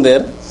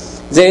মুসলমানদের।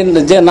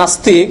 যে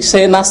নাস্তিক,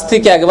 সেই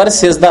নাস্তিক একবারে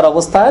সেজদার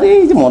অবস্থা, আর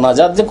এই যে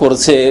মোনাজাত যে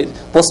করছে,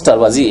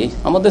 পোস্টারবাজি,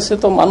 আমাদের সে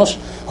তো মানুষ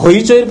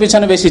হইচইয়ের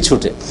পিছনে বেশি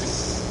ছুটে।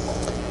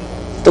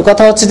 তো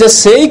কথা হচ্ছে যে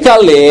সেই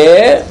কালে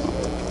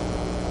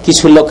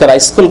কিছু লোকেরা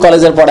স্কুল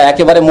কলেজের পড়া,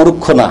 একেবারে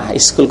মূর্খ না,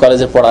 স্কুল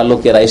কলেজের পড়া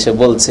লোকেরা এসে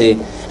বলছে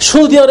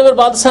সৌদি আরবের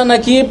বাদশাহ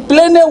নাকি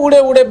প্লেনে উড়ে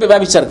উড়ে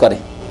ব্যভিচার করে।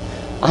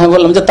 আমি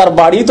বললাম যে তার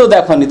বাড়ি তো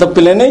দেখনি, তো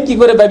প্লেনে কি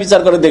করে ব্যভিচার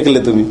করে দেখলে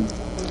তুমি?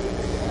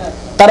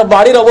 তার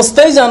বাড়ির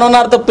অবস্থাই জানো না,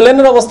 আর তো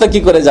প্লেনের অবস্থা কি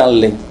করে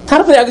জানলে?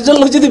 তারপরে একজন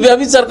লোক যদি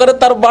ব্যভিচার করে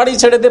তার বাড়ি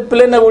ছেড়ে দিয়ে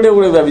প্লেনে উড়ে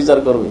উড়ে ব্যভিচার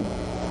করবে?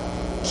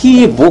 কি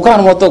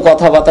বোকার মতো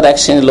কথাবার্তা এক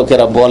শ্রেণীর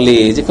লোকেরা বলে,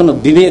 যে কোনো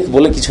বিবেক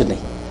বলে কিছু নেই।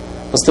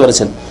 বুঝতে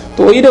পারছেন? তো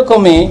ওই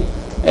রকমই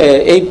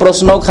এই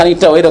প্রশ্ন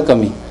খানিকটা ওই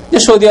রকমই, যে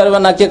সৌদি আরবে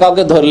নাকি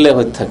কাউকে ধরলেও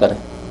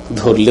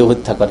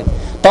হত্যা করে।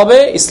 তবে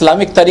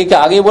ইসলামিক তারিখে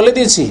আগে বলে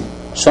দিয়েছি,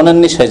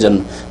 শোনেননি সেই জন্য,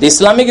 যে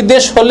ইসলামিক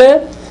দেশ হলে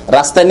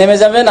রাস্তায় নেমে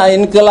যাবেন আর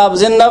ইনকিলাব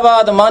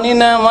জিন্দাবাদ, মানি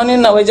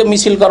না, ওই যে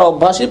মিছিল করা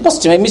অভ্যাস,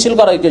 পশ্চিমে মিছিল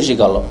করা কে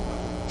শিখালো?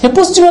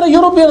 পশ্চিমেরা,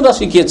 ইউরোপিয়ানরা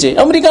শিখিয়েছে,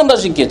 আমেরিকানরা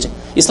শিখিয়েছে।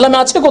 ইসলামে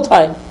আছে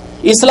কোথায়?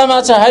 ইসলামে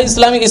আছে হ্যাঁ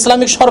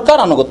ইসলামিক সরকার,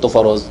 আনুগত্য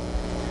ফরজ।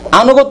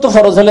 আনুগত্য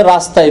ফরজ হলে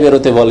রাস্তায়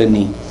বেরোতে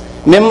বলেনি,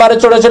 মেম্বারে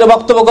চড়ে চড়ে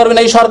বক্তব্য করবেন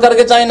এই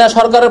সরকারকে চাই না,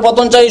 সরকারের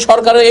পতন চাই,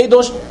 সরকারের এই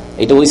দোষ,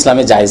 এটা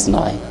ইসলামে জায়েজ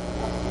নয়।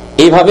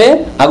 এইভাবে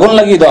আগুন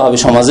লাগিয়ে দেওয়া হবে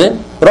সমাজে,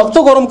 রক্ত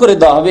গরম করে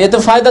দেওয়া হবে, এতে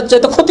ফায়দার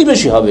চাইতে ক্ষতি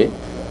বেশি হবে।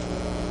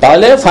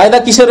 তাহলে ফায়দা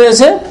কিসে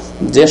রয়েছে?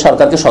 যে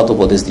সরকারকে সৎ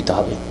উপদেশ দিতে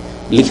হবে,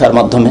 লিখার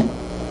মাধ্যমে,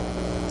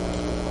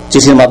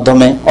 চিঠির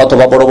মাধ্যমে,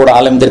 অথবা বড় বড়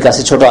আলেমদের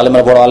কাছে, ছোট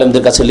আলেমরা বড়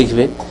আলেমদের কাছে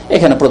লিখবে।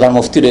 এখানে প্রধান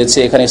মুফতি রয়েছে,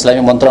 এখানে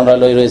ইসলামী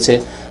মন্ত্রণালয় রয়েছে,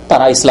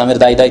 তারা ইসলামের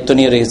দায়িত্ব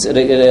নিয়ে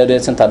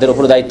রয়েছেন, তাদের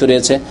উপর দায়িত্ব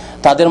রয়েছে,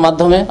 তাদের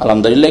মাধ্যমে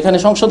আলহামদুলিল্লাহ এখানে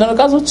সংশোধনের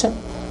কাজ হচ্ছে।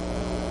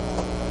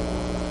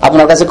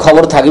 আপনার কাছে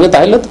খবর থাকবে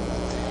তাহলে তো।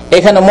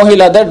 এখানে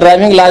মহিলাদের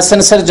ড্রাইভিং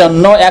লাইসেন্সের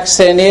জন্য এক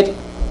শ্রেণীর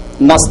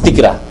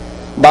নাস্তিকরা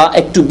বা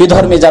একটু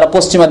বিধর্মী যারা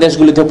পশ্চিমা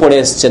দেশগুলিতে পড়ে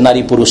এসছে,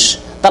 নারী পুরুষ,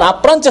 তারা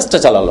আপ্রাণ চেষ্টা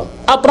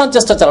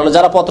চালালো।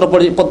 যারা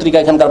পত্রিকা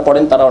এখানকার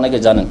পড়েন তারা অনেকে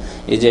জানেন,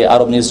 এই যে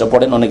আরব নিউজটা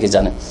পড়েন অনেকে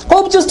জানেন,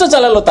 খুব চেষ্টা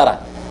চালালো, তারা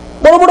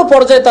বড় বড়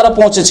পর্যায়ে তারা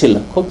পৌঁছেছিল,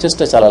 খুব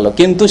চেষ্টা চালালো,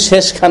 কিন্তু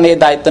শেষখানে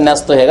দায়িত্ব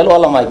ন্যস্ত হয়ে গেল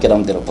ওলামায়ে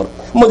কেরামদের উপর,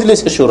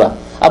 মজলিসে শুরা।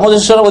 আর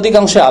মজলিসে শুরা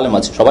অধিকাংশ আলেম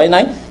আছে, সবাই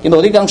নাই, কিন্তু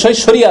অধিকাংশই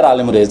শরিয়ার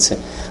আলেম রয়েছে।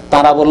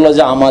 তারা বলল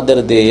যে আমাদের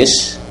দেশ,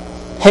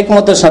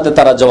 হেকমতের সাথে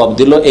তারা জবাব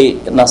দিল এই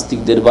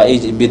নাস্তিকদের বা এই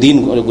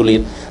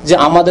বেদিনগুলির, যে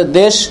আমাদের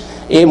দেশ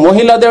এই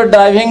মহিলাদের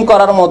ড্রাইভিং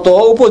করার মতো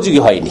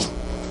উপযোগী হয়নি,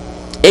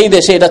 এই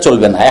দেশে এটা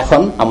চলবে না,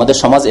 এখন আমাদের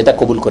সমাজ এটা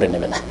কবুল করে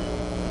নেবে না।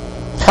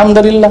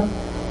 আলহামদুলিল্লাহ।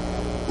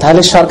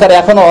 তাহলে সরকার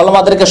এখনো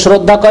ওলামাদেরকে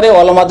শ্রদ্ধা করে,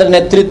 ওলামাদের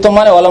নেতৃত্ব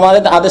মানে,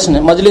 ওলামাদের আদেশ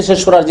নেই। মজলিসে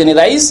শুরার যিনি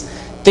রাইস,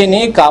 তিনি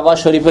কাবা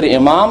শরীফের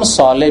ইমাম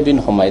সালেহ বিন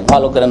হুমায়দ,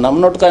 ভালো করে নাম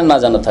নোট করেন, না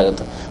জানা থাকে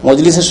তো।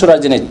 মজলিসে শুরার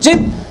যিনি চিফ,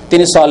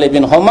 তিনি সালেহ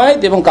বিন হুমায়দ,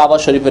 এবং কাবা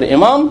শরীফের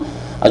ইমাম,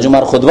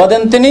 জুমার খুতবা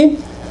দেন তিনি।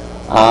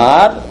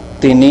 আর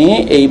তিনি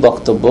এই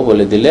বক্তব্য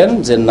বলে দিলেন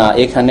যে না,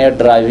 এখানে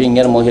ড্রাইভিং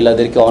এর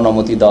মহিলাদেরকে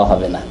অনুমতি দেওয়া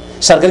হবে না।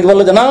 সরকারকে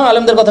বললো যে না,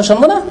 আলেমদের কথা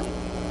শুনবো না,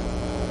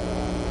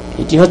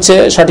 এটি হচ্ছে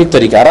সঠিক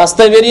তরিকা।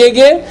 রাস্তায় বেরিয়ে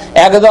গিয়ে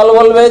একদল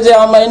বলবে যে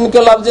আমরা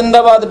ইনকিলাব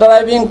জিন্দাবাদ,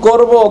 ড্রাইভিং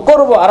করব,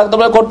 আর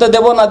একদল করতে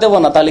দেব না।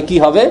 তাহলে কি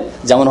হবে?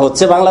 যেমন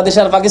হচ্ছে বাংলাদেশ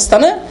আর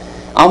পাকিস্তানে,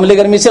 আওয়ামী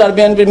লীগের মিছিল আর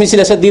বিএনপির মিছিল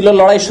এসে দিল,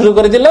 লড়াই শুরু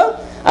করে দিল,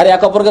 আর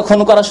এক অপরকে খুন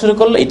করা শুরু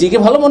করলো। এটিকে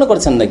ভালো মনে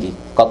করছেন নাকি?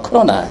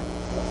 কখনো না।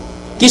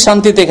 কি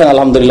শান্তিতে এখানে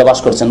আলহামদুলিল্লাহ বাস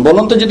করছেন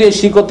বলুন তো? যদি এই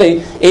শিকতেই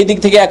এই দিক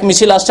থেকে এক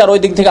মিছিল আসছে আর ওই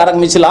দিক থেকে আরেক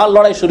মিছিল, আর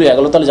লড়াই শুরু হয়ে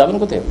গেল, তাহলে যাবেন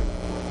কোথায়?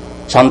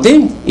 শান্তি?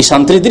 এই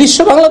শান্তির দৃশ্য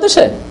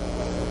বাংলাদেশে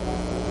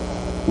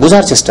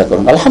বোঝার চেষ্টা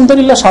করুন।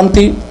 আলহামদুলিল্লাহ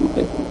শান্তি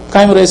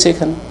কায়েম রয়েছে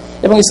এখানে,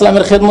 এবং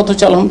ইসলামের খেদমত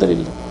হচ্ছে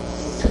আলহামদুলিল্লাহ।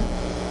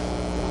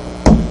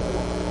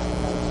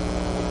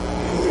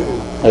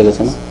 হয়ে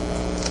গেছে না?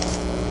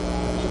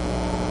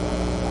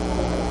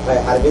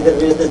 আরবিদের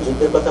বিরুদ্ধে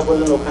যুদ্ধের কথা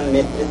বললেন, ওখানে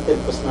নেতৃত্বের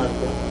প্রশ্ন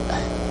আসবে।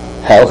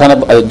 হ্যাঁ, ওখানে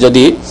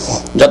যদি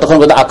যতক্ষণ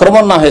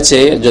আক্রমণ না হয়েছে,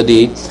 যদি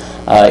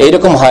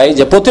এইরকম হয়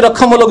যে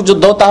প্রতিরক্ষামূলক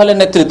যুদ্ধ, তাহলে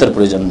নেতৃত্বের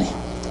প্রয়োজন নেই।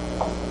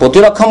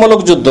 প্রতিরক্ষামূলক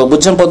যুদ্ধ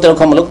বুঝছেন,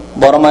 প্রতিরক্ষামূলক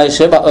বর্মা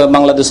এসে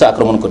বাংলাদেশে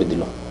আক্রমণ করে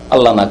দিল,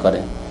 আল্লাহ না করে,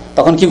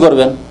 তখন কি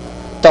করবেন?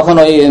 তখন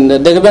ওই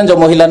দেখবেন যে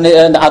মহিলা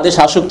আদেশ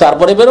আসুক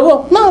তারপরে বেরোবো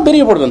না,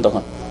 বেরিয়ে পড়বেন,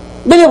 তখন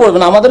বেরিয়ে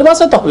পড়বেন। আমাদের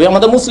বাঁচাতে হবে,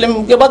 আমাদের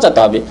মুসলিমকে বাঁচাতে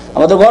হবে,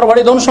 আমাদের ঘর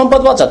বাড়ি ধন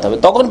সম্পদ বাঁচাতে হবে,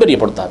 তখন বেরিয়ে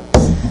পড়তে হবে।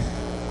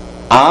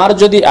 আর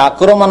যদি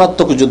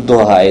আক্রমণাত্মক যুদ্ধ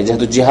হয়,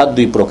 যেহেতু জিহাদ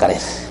দুই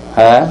প্রকারের,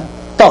 হ্যাঁ,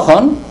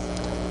 তখন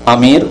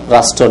আমির,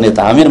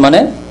 রাষ্ট্রনেতা, আমির মানে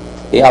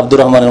এই আব্দুর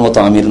রহমানের মতো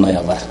আমির নয়,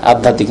 আবার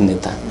আধ্যাত্মিক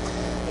নেতা,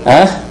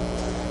 হ্যাঁ,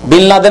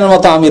 বিন লাদেনের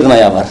মতো আমির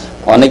নাই। আবার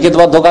অনেকে তো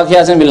ধোকা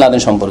খেয়ে আছেন বিন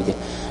লাদেন সম্পর্কে,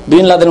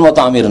 বিন লাদেনের মতো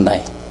আমির নাই।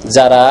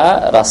 যারা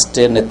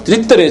রাষ্ট্রের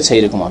নেতৃত্বে রয়েছে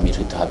এরকম আমির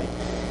হইতে হবে,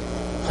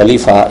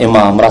 খলিফা,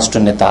 ইমাম,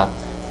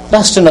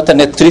 রাষ্ট্রনেতা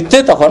নেতৃত্বে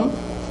তখন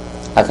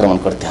আক্রমণ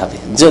করতে হবে।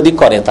 যদি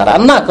করে তারা,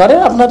 না করে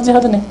আপনার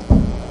জিহাদ নেই,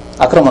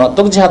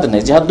 আক্রমণাত্মক জিহাদ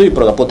নেই। জিহাদ দুই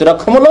প্রকার,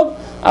 প্রতিরক্ষামূলক,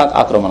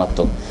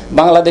 আক্রমণাত্মক।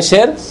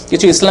 বাংলাদেশের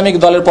কিছু ইসলামিক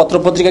দলের পত্র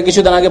পত্রিকা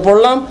কিছুদিন আগে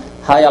পড়লাম,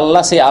 হায়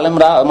আল্লাহ, সেই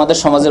আলেমরা, আমাদের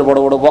সমাজের বড়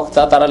বড়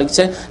বক্তা, তারা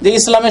লিখছে যে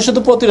ইসলামে শুধু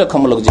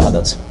প্রতিরক্ষামূলক জিহাদ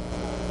আছে।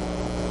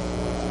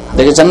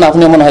 দেখেছেন না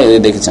আপনি? মনে হয়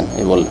দেখেছেন।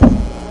 এই বললেন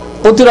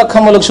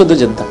প্রতিরক্ষামূলক শুধু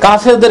যুদ্ধ।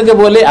 কাফেরদেরকে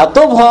বলে এত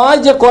ভয়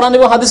যে কোরআন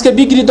এবং হাদিসকে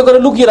বিকৃত করে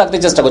লুকিয়ে রাখতে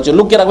চেষ্টা করছে।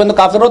 লুকিয়ে রাখবেন তো,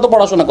 কাফেরও তো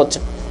পড়াশোনা করছে।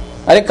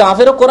 আরে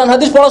কাফেরও কোরআন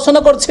হাদিস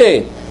পড়াশোনা করছে।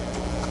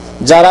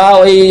 যারা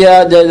ওই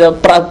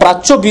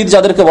প্রাচ্যবিদ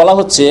যাদেরকে বলা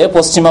হচ্ছে,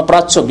 পশ্চিমা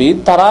প্রাচ্যবিদ,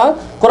 তারা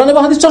কোরআন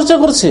এবং হাদিস চর্চা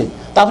করছে।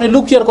 তা আপনি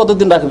লুকিয়ে আর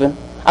কতদিন রাখবেন?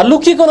 আর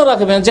লুকিয়ে কেন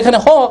রাখবেন? যেখানে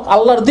হক,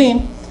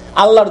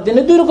 আল্লাহর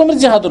দিনে দুই রকমের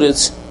জিহাদ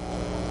রয়েছে।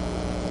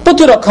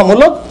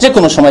 প্রতিরক্ষামূলক যে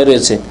কোনো সময়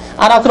রয়েছে,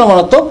 আর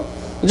আক্রমণাত্মক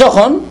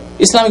যখন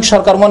ইসলামিক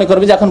সরকার মনে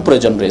করবে যে এখন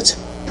প্রয়োজন রয়েছে।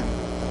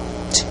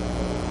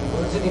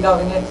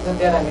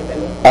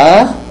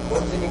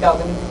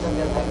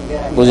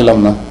 বুঝলাম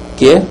না,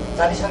 কে?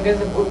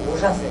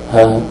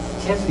 হ্যাঁ,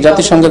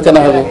 জাতিসংঘ কেন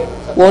হবে?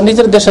 ও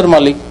নিজের দেশের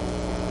মালিক,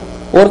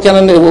 ওর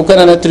কেন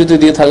নেতৃত্ব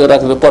দিয়ে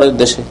রাখবে পরের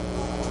দেশে?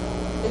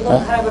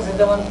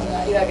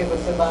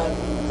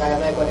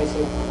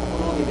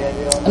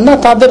 না,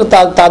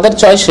 তাদের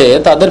চয়েসে,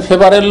 তাদের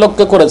ফেভারের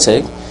লোককে করেছে,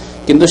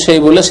 কিন্তু সেই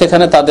বলে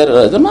সেখানে তাদের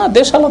না,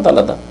 দেশ আলাদা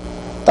আলাদা,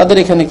 তাদের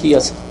এখানে কি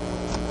আছে।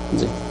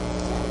 জি,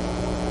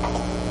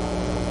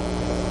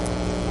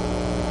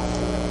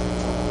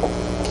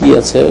 কি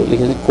আছে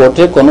লিখেছেন,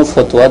 কোর্টে কোনো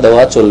ফতোয়া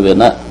দেওয়া চলবে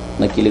না,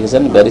 নাকি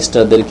লিখেছেন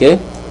ব্যারিস্টারদেরকে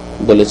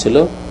বলেছিল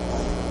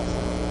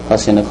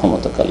হাসিনা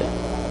ক্ষমতাকালে।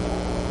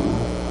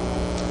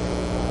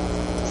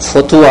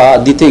 ফতোয়া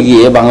দিতে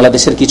গিয়ে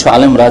বাংলাদেশের কিছু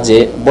আলেমরা যে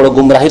বড়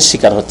গুমরাহির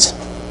শিকার হচ্ছে।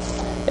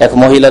 এক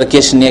মহিলার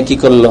কেস নিয়ে কি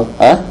করলো,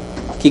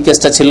 কি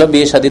কেসটা ছিল,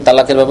 বিয়ে শাদী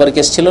তালাকের ব্যাপারে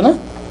কেস ছিল না,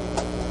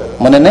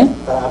 মনে নেই?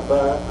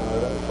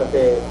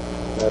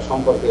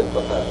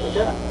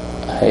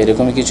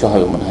 এরকমই কিছু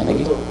হবে মনে হয়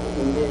নাকি,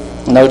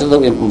 না ওইটা তো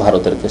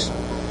ভারতের কেস।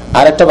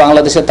 আর একটা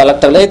বাংলাদেশের তালাক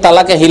টাকলে, এই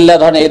তালাকে হিল্লা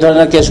ধরনের এই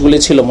ধরনের কেসগুলি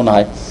ছিল মনে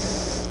হয়।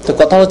 তো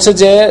কথা হচ্ছে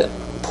যে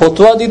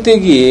ফতোয়া দিতে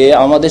গিয়ে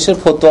আমাদের দেশের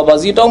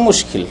ফতোয়াবাজিটাও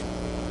মুশকিল।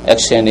 এক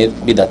শ্রেণীর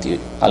বিদাতি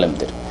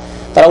আলেমদের,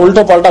 তারা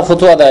উল্টো পাল্টা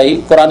ফতোয়া দেয়,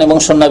 কোরআন এবং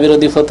সুন্নাহ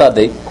বিরোধী ফতোয়া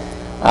দেয়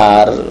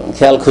আর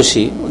খেয়াল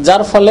খুশি,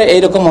 যার ফলে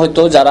এইরকম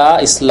হয়তো যারা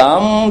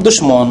ইসলাম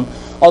দুশ্মন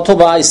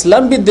অথবা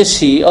ইসলাম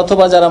বিদ্বেষী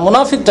অথবা যারা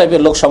মুনাফিক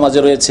টাইপের লোক সমাজে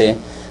রয়েছে,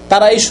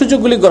 তারা এই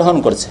সুযোগগুলি গ্রহণ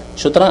করছে।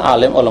 সুতরাং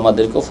আলেম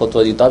ওলামাদেরকেও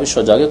ফতোয়া দিতে হবে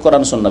সোজাগে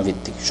কোরআন সুন্নাহ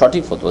ভিত্তিক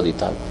সঠিক ফতোয়া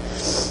দিতে হবে।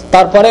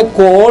 তারপরে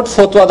কোর্ট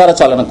ফতোয়া দ্বারা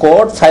চলে না,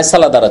 কোর্ট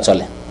ফায়সালা দ্বারা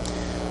চলে।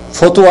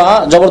 ফতোয়া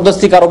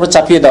জবরদস্তি কারোর উপর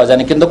চাপিয়ে দেওয়া যায়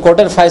না, কিন্তু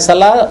কোর্টের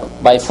ফায়সালা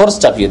বাই ফোর্স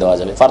চাপিয়ে দেওয়া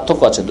যাবে,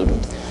 পার্থক্য আছে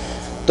দুটোতে।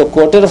 তো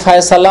কোর্টের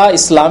ফায়সালা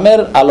ইসলামের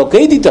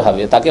আলোকেই দিতে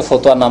হবে, তাকে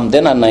ফতোয়া নাম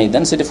দেন আর নাই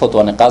দেন সেটি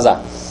ফতোয়া নেই,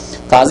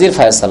 কাজীর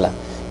ফায়সালা।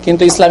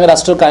 কিন্তু ইসলামী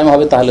রাষ্ট্র কায়েম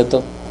হবে, তাহলে তো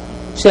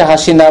সে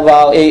হাসিনা বা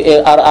এই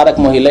আর এক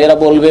মহিলা এরা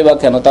বলবে বা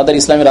কেন, তাদের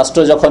ইসলামী রাষ্ট্র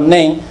যখন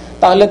নেই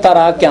তাহলে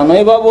তারা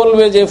কেনই বা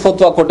বলবে যে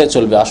ফতোয়া কোর্টে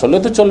চলবে, আসলে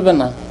তো চলবে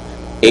না।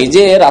 এই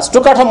যে রাষ্ট্র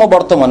কাঠামো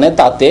বর্তমানে,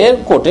 তাতে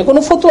কোর্টে কোনো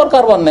ফতোয়ার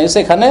কারবার নেই।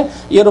 সেখানে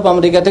ইউরোপ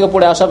আমেরিকা থেকে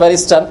পড়ে আসা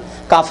ব্যারিস্টার,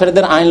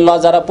 কাফেরদের আইন ল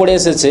যারা পড়ে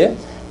এসেছে,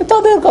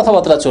 তাদের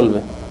কথাবার্তা চলবে,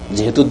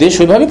 যেহেতু দেশ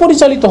ওইভাবে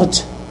পরিচালিত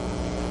হচ্ছে।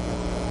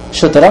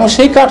 সুতরাং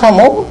সেই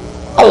কাঠামো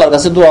আল্লাহর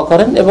কাছে দোয়া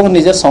করেন এবং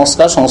নিজের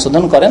সংস্কার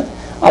সংশোধন করেন।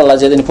 আল্লাহ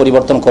যেদিন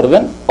পরিবর্তন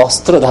করবেন,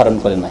 অস্ত্র ধারণ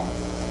করে নাই,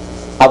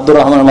 আব্দুর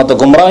রহমানের মতো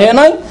গুমরাহ হয়ে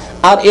নাই,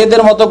 আর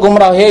এদের মতো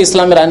গুমরাহ হয়ে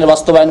ইসলামের আইনের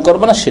বাস্তবায়ন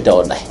করবে না, সেটাও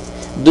নাই।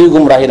 দুই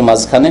গুমরাহির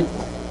মাঝখানে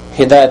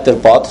হিদায়াতের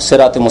পথ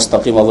সিরাতে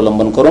মুস্তাকিম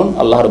অবলম্বন করুন।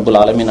 আল্লাহ রাব্বুল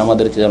আলামিন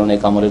আমাদেরকে যেন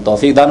নেক আমলের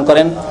তৌফিক দান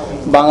করেন,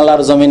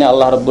 বাংলার জমিনে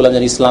আল্লাহ রাব্বুল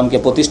আলামিন ইসলামকে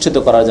প্রতিষ্ঠিত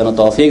করার জন্য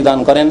তৌফিক দান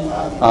করেন।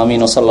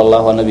 আমিন।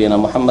 সাল্লাল্লাহু আলা নবিয়িনা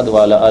মুহাম্মদ ওয়া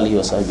আলা আলিহি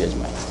ওয়া সাহবিহি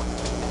আজমাইন।